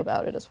I feel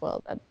about it as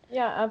well. That,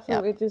 yeah, yeah.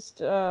 absolutely.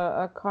 Just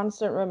a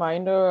constant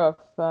reminder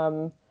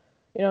of,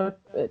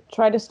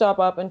 try to stop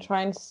up and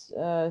try and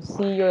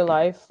see your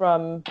life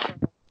from,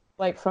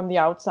 like, from the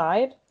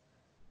outside,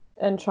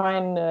 and try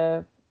and,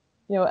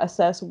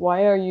 assess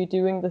why are you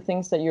doing the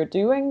things that you're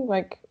doing?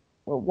 Like,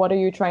 what are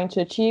you trying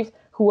to achieve?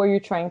 Who are you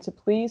trying to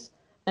please?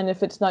 And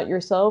if it's not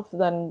yourself,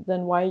 then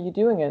why are you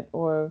doing it?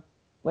 Or,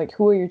 like,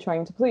 who are you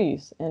trying to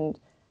please? And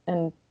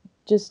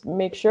just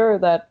make sure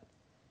that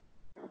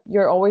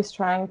you're always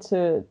trying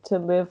to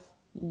live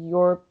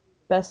your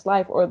best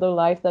life, or the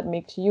life that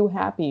makes you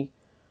happy.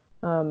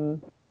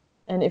 And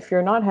if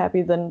you're not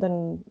happy,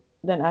 then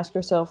ask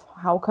yourself,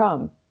 how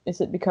come? Is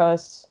it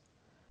because,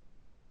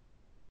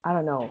 I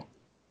don't know,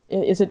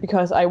 is it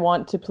because I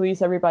want to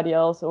please everybody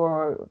else,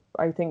 or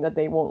I think that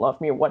they won't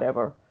love me, or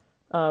whatever?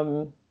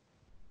 um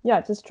yeah,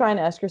 just try and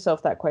ask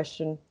yourself that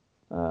question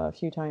a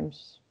few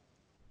times.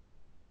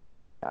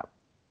 Yeah.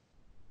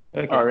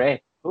 All Okay.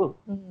 right. Cool.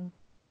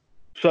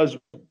 So I was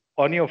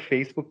on your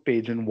Facebook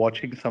page and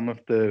watching some of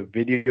the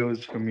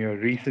videos from your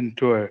recent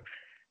tour,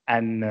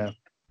 and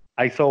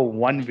I saw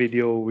one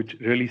video which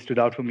really stood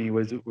out for me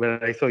was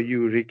where I saw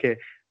you, Rike,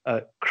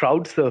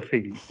 crowd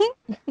surfing.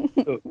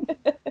 So,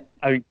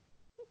 I mean,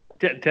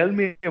 tell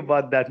me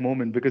about that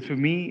moment, because for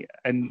me,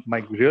 and my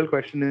real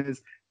question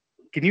is,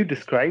 can you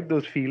describe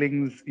those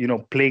feelings?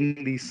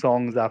 Playing these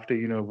songs after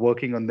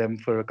working on them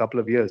for a couple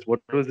of years. What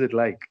was it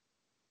like?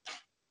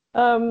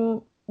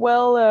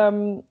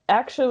 Well,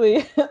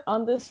 actually,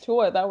 on this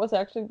tour, that was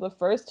actually the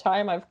first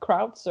time I've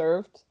crowd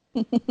surfed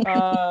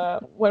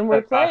when we're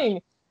Oh gosh.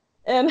 playing,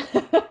 and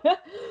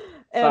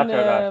and Such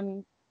a rush.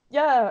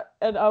 yeah,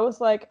 and I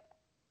was like,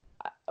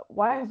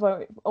 why have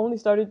I only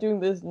started doing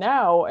this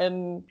now?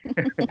 And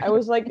I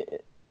was like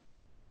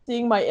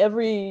seeing my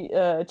every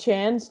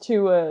chance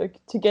to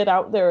get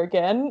out there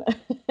again,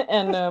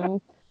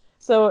 and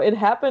so it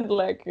happened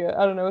like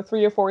I don't know,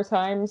 3 or 4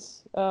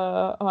 times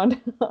on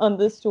on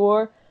this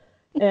tour,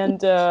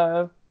 and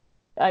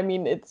I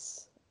mean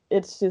it's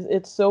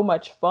so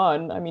much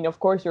fun. I mean, of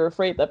course, you're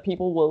afraid that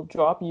people will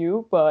drop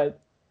you, but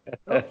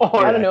I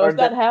or don't Yeah. know, if or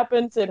that that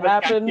happens, it will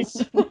catch you.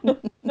 happens.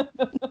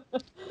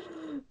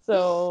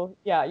 So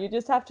yeah, you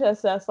just have to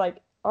assess,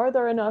 like, are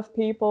there enough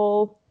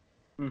people?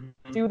 Mhm.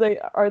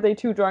 Are they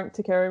too drunk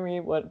to carry me?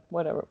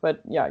 Whatever. But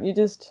yeah, you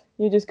just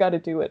got to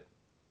do it.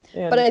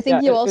 But And I yeah,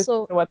 think you it's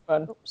also, so much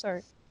fun. oh,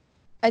 sorry.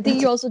 I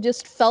think you also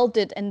just felt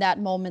it in that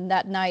moment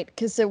that night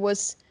because it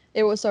was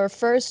our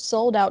first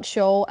sold out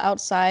show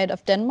outside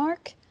of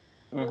Denmark.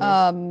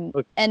 Mhm.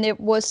 And it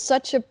was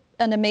such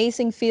an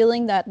amazing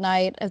feeling that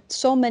night.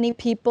 So many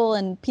people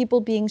and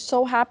people being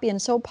so happy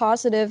and so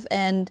positive,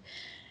 and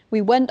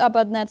we went up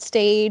on that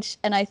stage,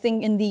 and I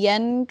think in the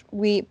end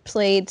we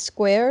played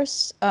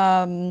Squares,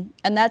 and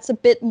that's a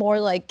bit more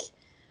like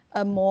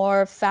a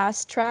more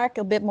fast track,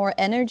 a bit more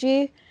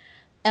energy,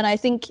 and I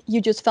think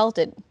you just felt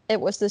it.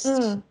 It was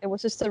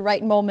just the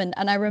right moment,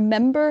 and I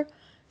remember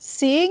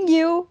seeing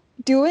you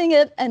doing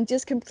it and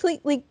just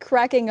completely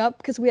cracking up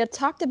because we had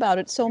talked about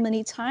it so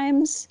many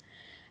times,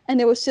 and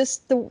it was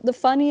just the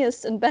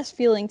funniest and best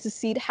feeling to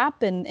see it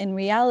happen in Yeah.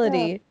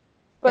 reality.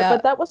 But Yeah,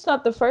 that was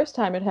not the first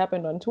time it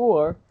happened on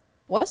tour.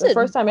 was The it?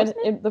 first time Wasn't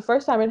it? the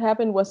first time it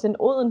happened was in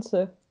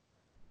Odense.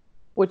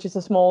 which is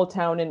a small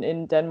town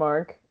in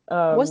Denmark.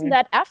 Wasn't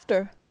that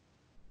after?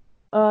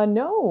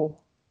 No,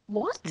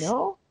 What?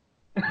 no,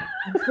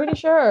 I'm pretty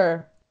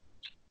sure.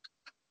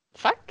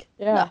 Fuck.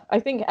 No. Yeah, I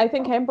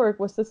think Hamburg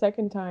was the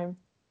second time.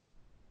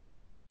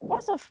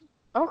 What the?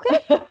 Okay.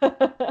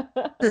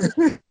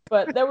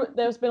 But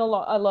there's been a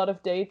lot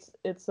of dates.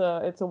 It's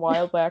a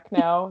while back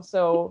now,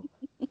 so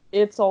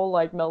it's all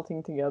like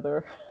melting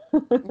together.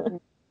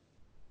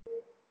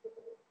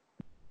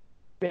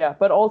 Yeah,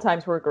 but all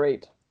times were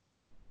great.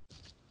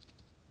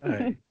 All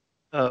right.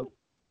 Uh,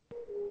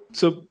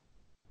 so,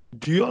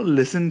 do you all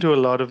listen to a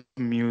lot of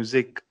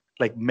music,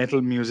 like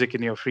metal music,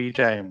 in your free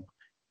time?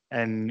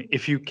 And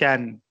if you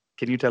can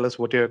you tell us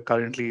what you're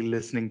currently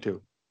listening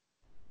to?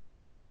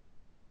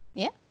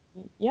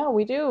 Yeah,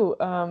 we do.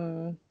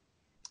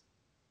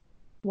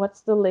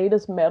 What's the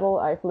latest metal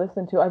I've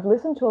listened to? I've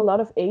listened to a lot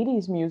of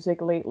 80s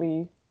music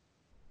lately.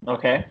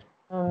 Okay.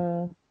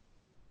 Um,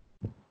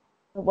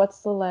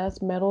 what's the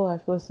last metal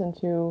I've listened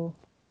to?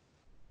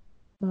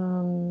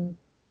 Um,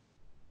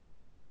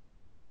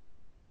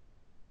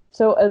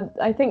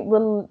 I think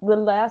the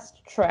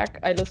last track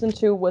I listened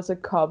to was a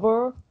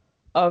cover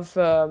of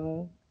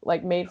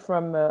like made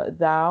from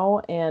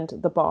Thou and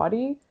The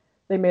Body.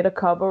 They made a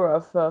cover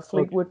of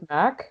Fleetwood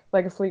Mac,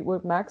 like a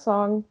Fleetwood Mac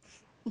song.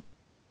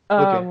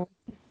 Okay.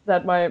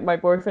 That my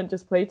boyfriend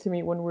just played to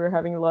me when we were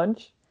having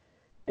lunch,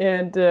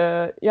 and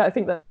yeah, I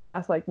think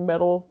that's like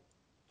metal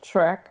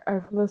track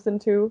I've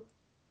listened to.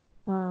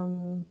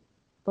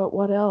 But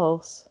what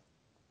else?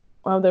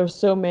 Wow, there's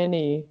so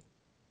many.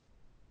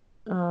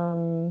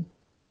 Um,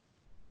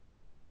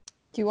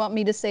 Do you want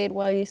me to say it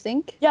while you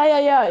think?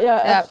 yeah,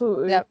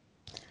 absolutely. Yeah.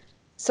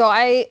 So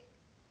I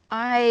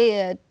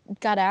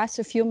got asked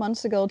a few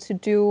months ago to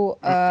do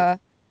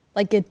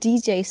like a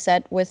DJ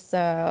set with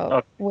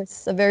a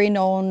very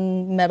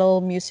known metal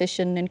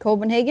musician in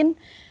Copenhagen,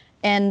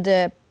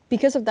 and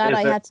because of that, Is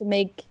I it had to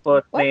make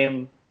first what?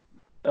 name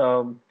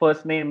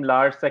first name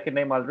Lars, second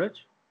name Aldrich?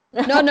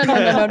 No, no, no,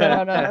 no, no, no,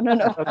 no, no, no, no,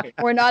 no. Okay.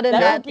 We're not in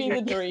That that would be the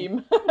league.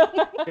 dream.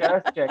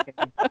 Just checking.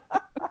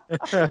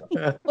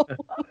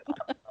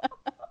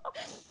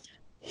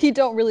 He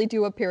don't really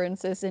do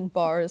appearances in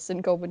bars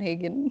in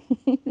Copenhagen.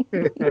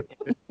 Okay,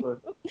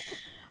 good.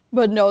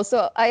 But no,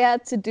 so I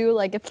had to do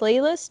like a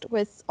playlist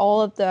with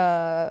all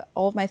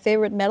of my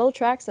favorite metal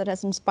tracks that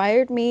has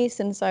inspired me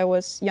since I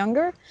was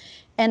younger.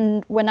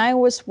 And when I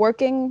was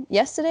working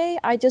yesterday,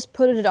 I just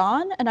put it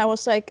on and I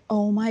was like,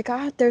 "Oh my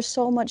god, there's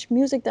so much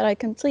music that I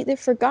completely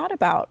forgot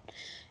about."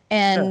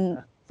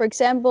 And for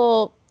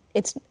example,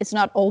 it's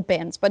not old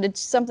bands, but it's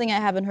something I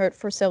haven't heard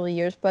for several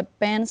years, but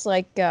bands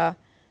like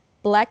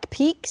Black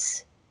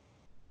Peaks.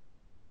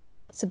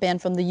 It's a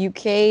band from the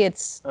UK.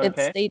 It's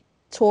Okay. they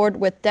toured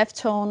with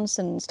Deftones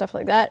and stuff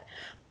like that.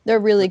 They're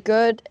really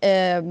good.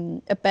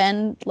 A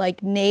band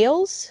like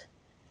Nails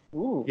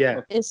Ooh, Yeah.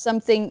 okay. is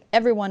something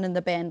everyone in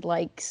the band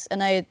likes,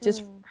 and I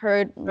just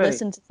Really?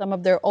 listened to some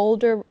of their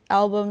older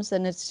albums,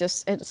 and it's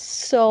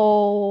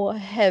so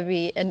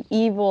heavy and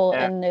evil,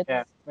 Yeah, and it's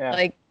yeah, yeah.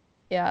 like,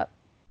 yeah,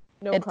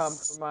 No it's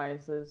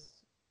compromises.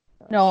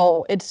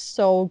 no, it's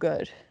so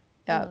good.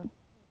 Yeah, Mhm.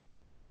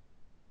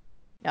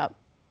 yeah.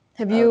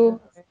 Have Oh, you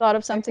okay. thought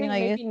of I something think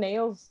like it? maybe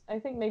Nails. I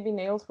think maybe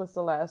Nails was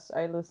the last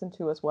I listened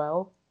to as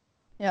well.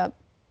 Yeah.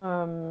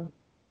 Um,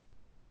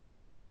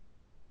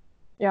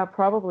 yeah,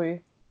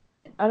 probably.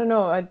 I don't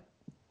know.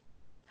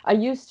 I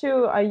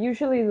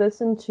usually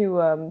listen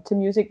to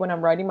music when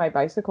I'm riding my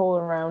bicycle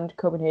around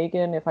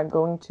Copenhagen if I'm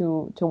going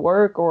to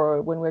work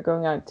or when we're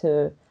going out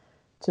to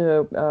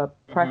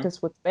Hmm.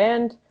 practice with the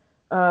band.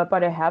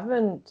 But I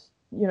haven't,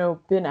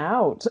 been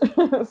out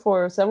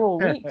for several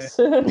weeks.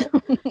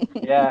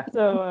 Yeah,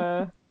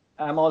 So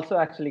I'm also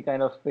actually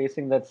kind of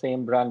facing that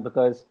same brand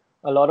because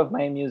a lot of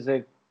my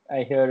music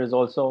I hear is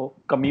also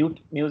commute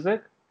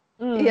music,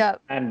 mm, Yeah,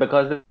 and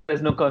because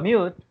there's no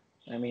commute,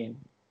 I mean,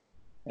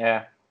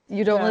 yeah,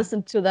 you don't yeah.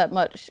 listen to that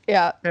much.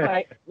 Yeah,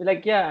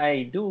 yeah,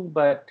 I do,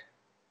 but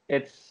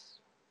it's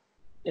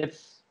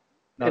it's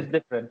Not. it's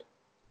different.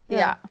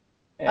 yeah.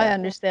 Yeah. I Yeah,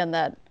 understand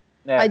that.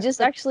 I yeah.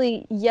 just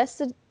actually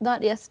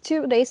not yes,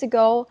 2 days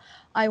ago,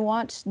 I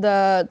watched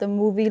the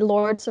movie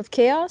Lords of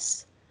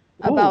Chaos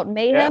Ooh, about yeah,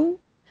 mayhem.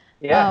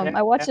 yeah, yeah, I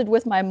yeah. watched it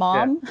with my Yeah.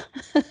 mom.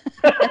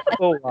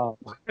 Oh wow.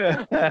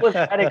 What was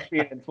that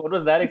experience? What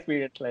was that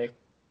experience like?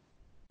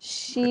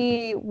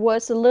 She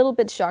was a little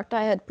bit shocked.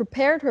 I had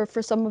prepared her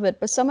for some of it,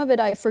 but some of it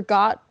I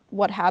forgot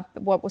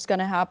what was going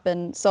to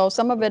happen. So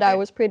some of it I Okay.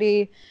 was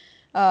pretty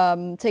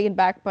taken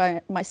back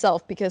by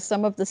myself because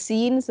some of the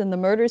scenes and the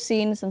murder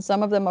scenes and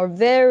some of them are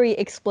very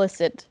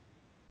explicit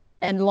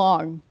and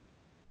long.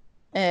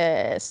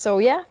 So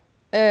yeah,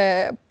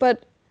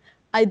 but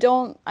I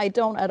don't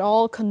at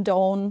all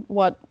condone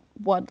what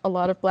a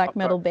lot of black Of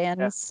course. metal Yeah.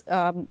 bands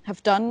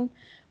have done,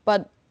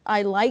 but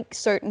I like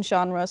certain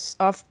genres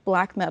of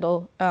black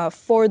metal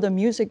for the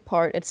music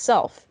part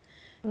itself.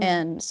 Mm.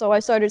 And so I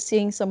started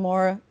seeing some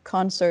more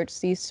concerts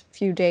these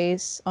few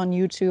days on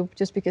YouTube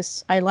just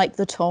because I like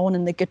the tone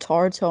and the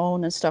guitar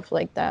tone and stuff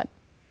like that.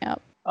 Yeah.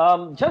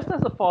 Just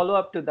as a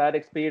follow-up to that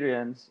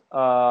experience,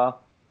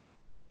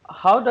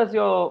 how does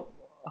your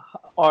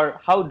or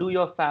how do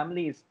your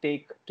families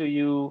take to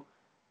you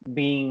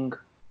being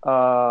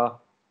uh,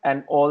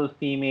 an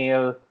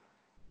all-female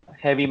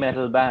heavy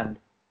metal band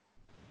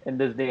in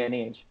this day and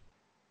age?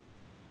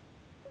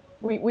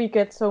 We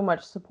get so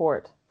much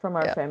support from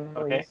our Yeah.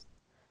 Okay.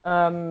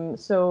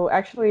 families. So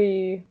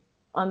actually,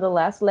 on the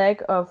last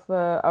leg of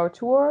our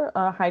tour,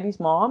 Heidi's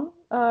mom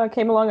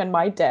came along, and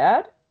my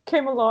dad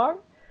came along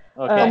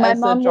Oh, Okay. my as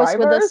the mom was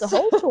with us the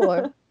drivers. whole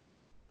tour.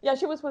 Yeah,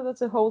 she was with us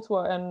the whole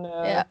tour, and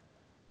Yeah.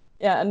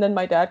 yeah, and then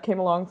my dad came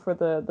along for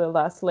the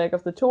last leg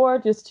of the tour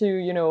just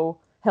to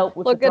help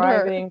with the Look at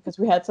her. driving because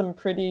we had some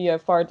pretty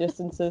far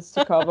distances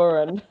to cover,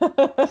 and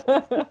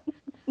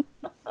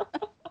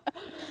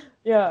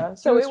yeah,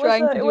 She so was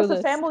trying to it do was a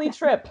this. family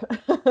trip.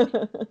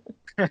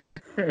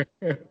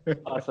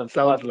 Awesome. Sounds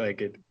Awesome.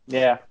 like it.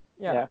 Yeah.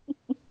 Yeah, Yeah.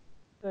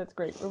 that's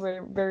great.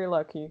 We're very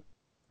lucky.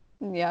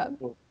 Yeah.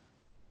 Cool.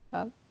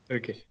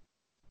 Okay.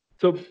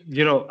 So,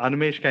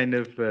 Animesh kind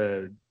of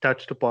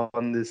touched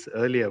upon this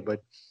earlier,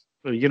 but,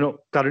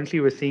 currently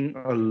we're seeing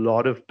a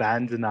lot of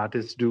bands and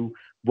artists do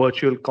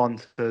virtual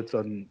concerts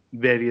on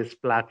various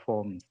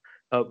platforms.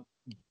 Uh,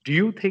 do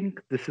you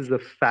think this is a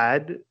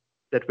fad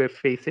that we're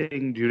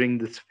facing during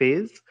this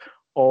phase,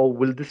 or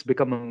will this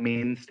become a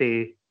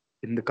mainstay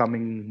in the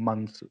coming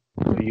months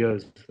or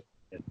years?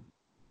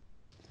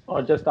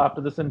 Or just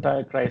after this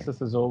entire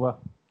crisis is over,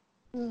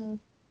 Mm.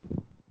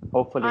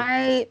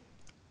 hopefully.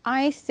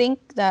 I think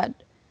that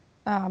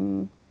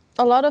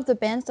a lot of the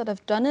bands that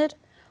have done it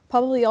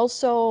probably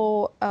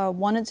also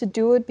wanted to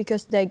do it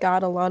because they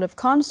got a lot of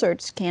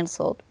concerts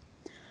canceled.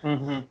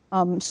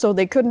 Mm-hmm. So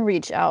they couldn't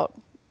reach out.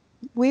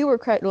 We were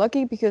quite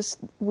lucky because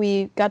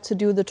we got to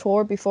do the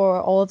tour before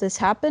all of this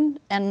happened.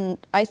 And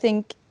I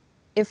think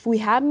if we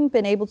hadn't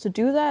been able to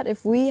do that,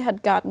 if we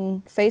had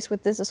gotten faced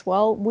with this as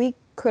well, we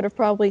could have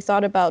probably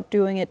thought about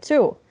doing it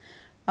too.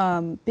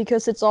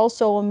 Because it's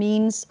also a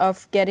means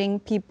of getting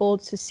people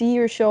to see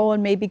your show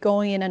and maybe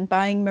going in and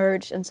buying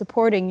merch and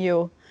supporting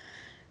you.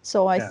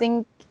 So I Yeah.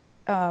 think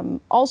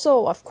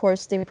also, of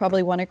course, they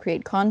probably want to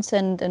create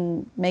content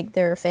and make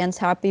their fans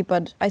happy,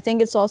 but I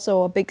think it's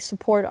also a big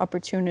support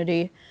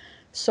opportunity.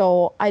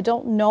 So I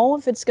don't know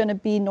if it's going to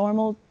be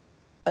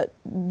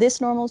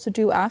this normal to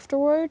do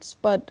afterwards,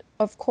 but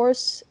of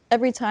course,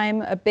 every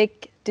time a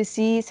big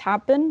disease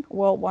happen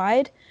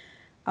worldwide,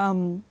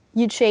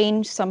 you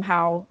change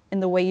somehow in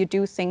the way you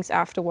do things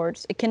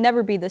afterwards. It can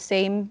never be the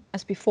same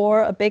as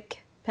before a big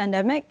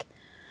pandemic.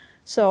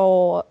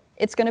 So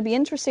it's going to be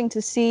interesting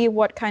to see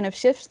what kind of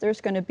shifts there's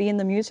going to be in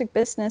the music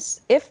business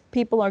if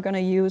people are going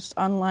to use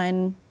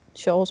online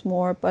shows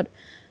more, but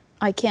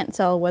I can't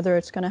tell whether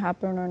it's going to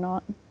happen or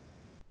not.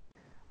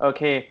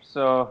 Okay,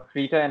 so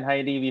Rita and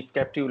Heidi, we've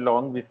kept you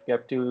long. We've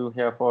kept you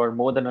here for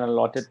more than an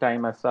allotted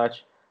time as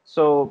such.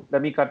 So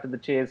let me cut to the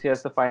chase.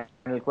 Here's the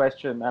final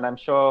question, and I'm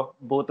sure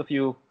both of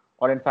you,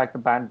 or in fact the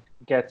band,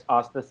 gets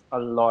asked this a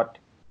lot.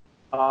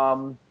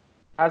 Um,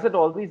 has it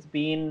always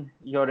been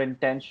your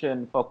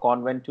intention for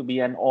Convent to be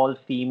an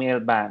all-female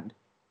band?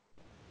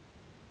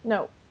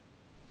 No,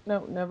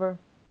 no, never.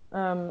 I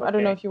don't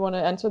know Okay. if you want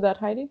to answer that,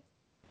 Heidi.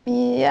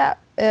 Yeah.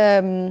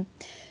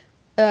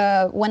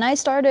 When I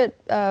started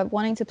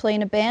wanting to play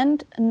in a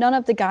band, none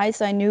of the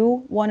guys I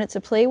knew wanted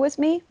to play with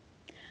me.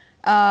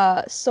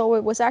 So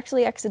it was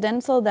actually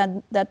accidental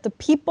that the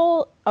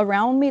people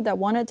around me that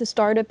wanted to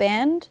start a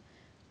band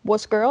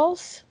was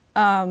girls.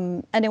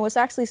 And it was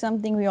actually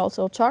something we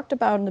also talked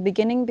about in the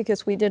beginning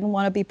because we didn't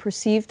want to be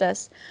perceived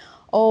as,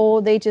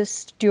 oh, they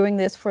just doing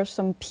this for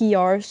some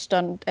PR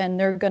stunt and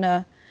they're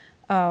gonna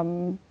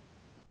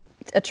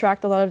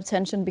attract a lot of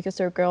attention because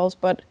they're girls.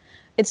 But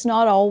it's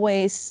not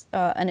always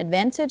an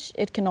advantage.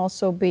 It can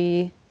also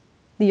be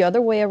the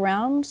other way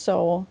around.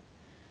 So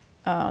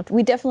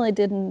we definitely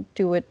didn't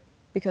do it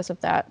because of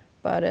that.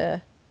 But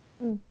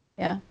Mm.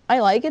 yeah, I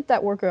like it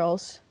that we're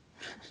girls.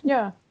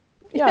 Yeah,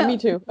 yeah, Yeah, me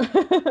too.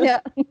 yeah,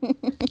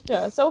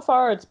 Yeah, so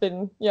far it's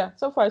been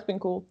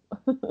cool.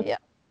 yeah.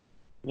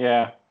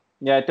 Yeah,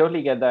 yeah, I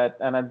totally get that.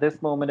 And at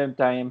this moment in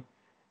time,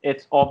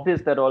 it's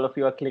obvious that all of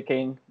you are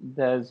clicking.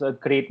 There's a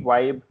great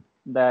vibe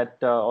that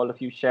all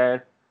of you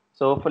share.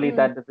 So hopefully Mm.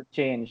 that doesn't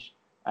change.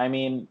 I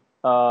mean,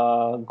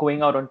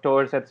 going out on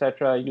tours,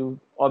 etc. You've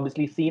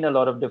obviously seen a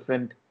lot of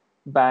different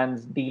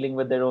bands dealing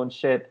with their own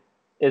shit.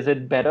 Is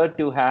it better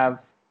to have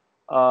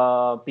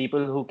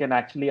people who can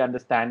actually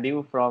understand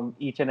you from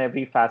each and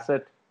every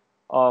facet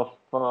of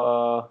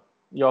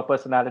your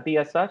personality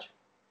as such?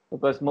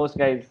 Because most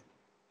guys,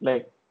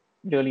 like,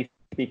 really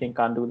speaking,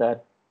 can't do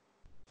that.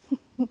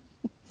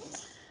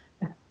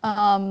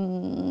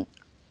 Um,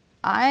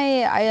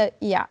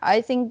 yeah,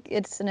 I think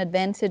it's an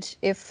advantage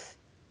if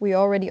we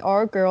already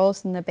are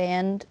girls in the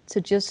band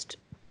to just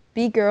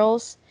be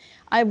girls.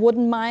 I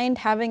wouldn't mind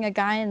having a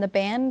guy in the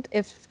band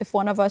if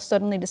one of us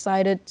suddenly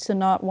decided to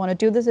not want to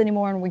do this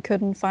anymore and we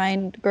couldn't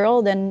find a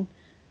girl, then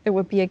it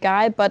would be a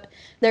guy. But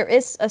there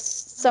is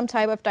some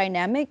type of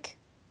dynamic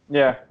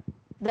Yeah,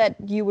 that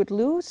you would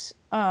lose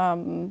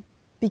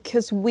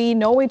because we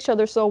know each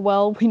other so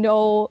well. We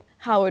know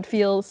how it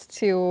feels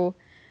to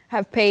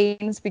have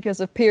pains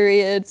because of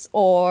periods,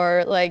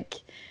 or like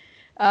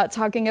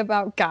talking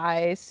about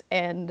guys.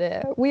 And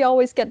we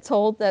always get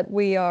told that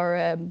we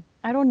are,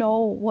 I don't know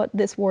what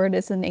this word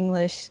is in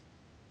English.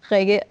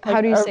 Rege, how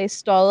Like do you say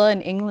stolla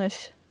in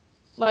English?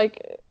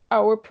 like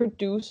our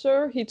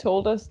producer, he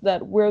told us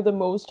that we're the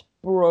most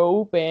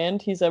bro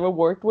band he's ever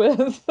worked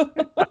with.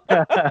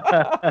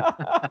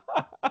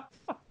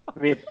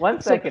 Wait, one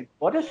So, second.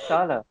 What is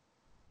Tala?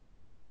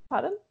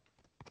 pardon?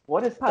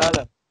 What is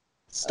Pardon?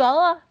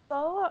 Tala?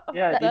 Stolla?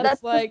 Yeah, you just That's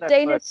That's the said like that word.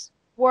 Danish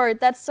word.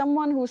 That's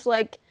someone who's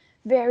like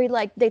very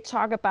like they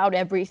talk about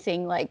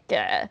everything. Like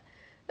All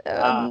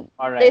they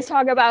right.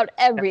 talk about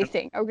Never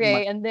everything. mind.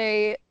 Okay, and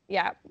they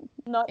yeah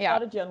not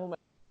a gentleman.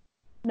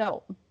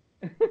 no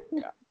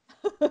Yeah.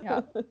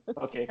 yeah.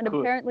 Okay, And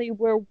cool. apparently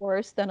we're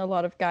worse than a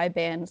lot of guy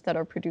bands that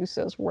our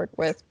producers work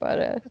with.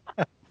 But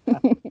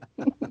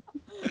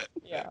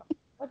Yeah.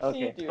 What can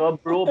you Okay, so do? a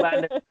bro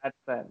band in that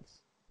sense.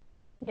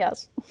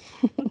 yes,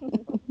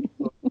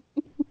 Cool.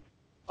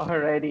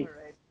 Alrighty.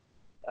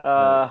 All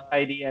right.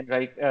 Heidi and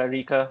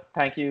Rika,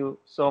 thank you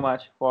so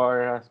much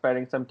for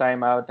sparing some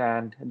time out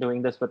and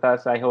doing this with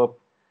us. I hope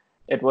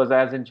it was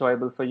as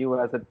enjoyable for you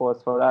as it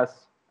was for us.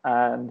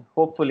 And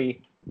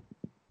hopefully,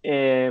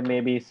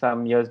 maybe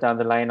some years down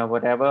the line or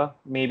whatever,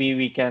 maybe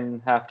we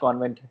can have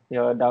Convent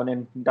here down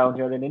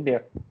here in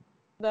India.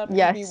 That would be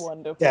yes. Yeah, it'd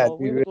wonderful.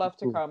 be We would really love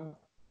to cool. come.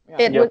 Yeah.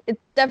 It Yep. was.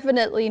 It's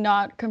definitely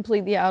not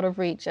completely out of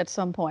reach at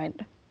some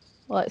point.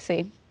 Let's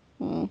see.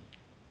 Yeah.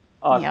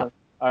 Awesome.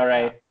 All Yeah.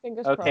 right.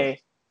 Fingers Okay.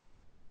 crossed.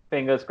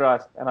 Fingers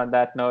crossed. And on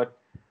that note,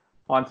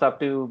 horns up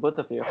to both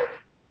of you.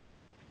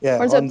 Yeah,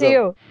 What's up horns to up.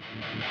 you?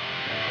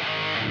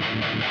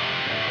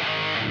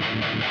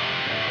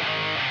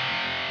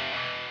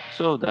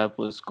 So that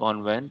was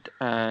Convent.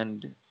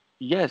 And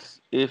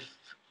yes, if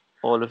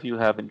all of you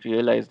haven't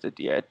realized it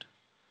yet,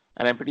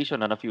 and I'm pretty sure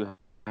none of you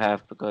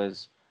have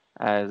because,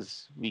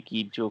 as we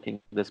keep joking,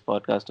 this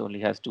podcast only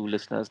has two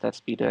listeners, that's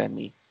Peter and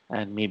me,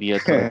 and maybe a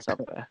third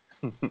somewhere.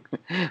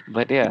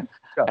 But yeah,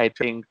 Sure, I sure.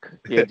 think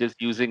we are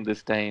just using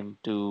this time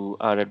to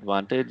our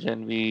advantage,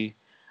 and we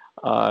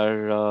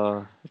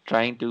are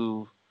trying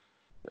to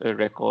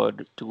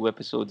record 2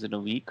 episodes in a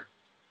week.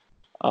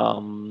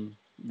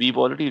 We've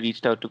already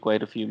reached out to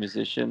quite a few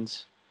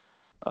musicians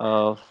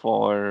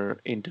for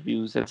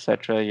interviews,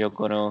 etc. You're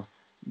gonna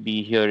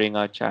be hearing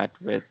our chat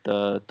with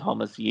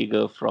Thomas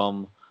Yeager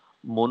from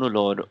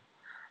Monolord,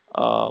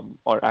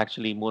 or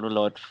actually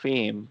Monolord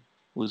fame,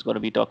 who's going to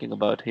be talking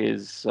about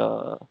his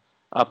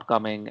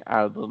upcoming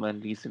album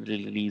and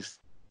recently released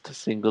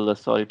single, A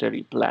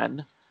Solitary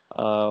Plan.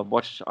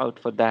 Watch out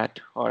for that,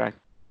 or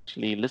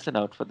actually listen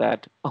out for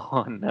that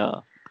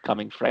on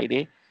coming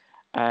Friday.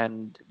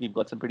 And we've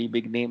got some pretty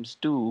big names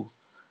too,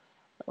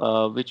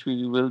 which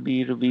we will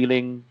be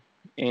revealing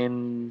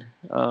in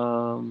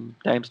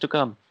times to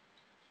come.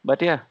 But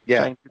yeah, Yeah,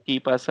 trying to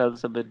keep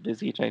ourselves a bit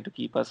busy, trying to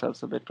keep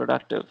ourselves a bit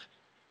productive,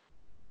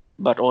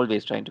 but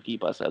always trying to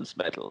keep ourselves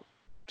metal.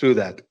 true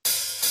that.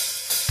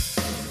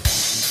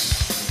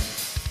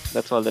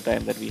 That's all the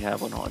time that we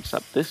have on Horns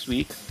Up this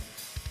week.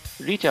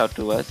 Reach out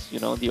to us.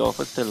 The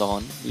offer's still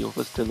on, the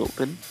offer's still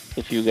open.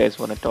 If you guys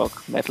want to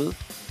talk metal,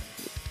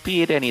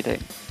 be it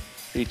anything,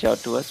 reach out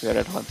to us. We're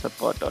at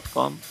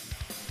hornsuppod.com.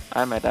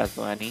 I'm at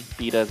Aswani.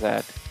 Peter's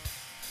at.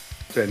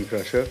 Trend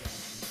crusher.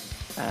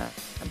 And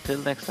until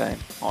next time,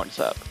 Horns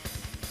Up.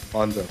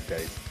 Horns up,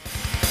 guys.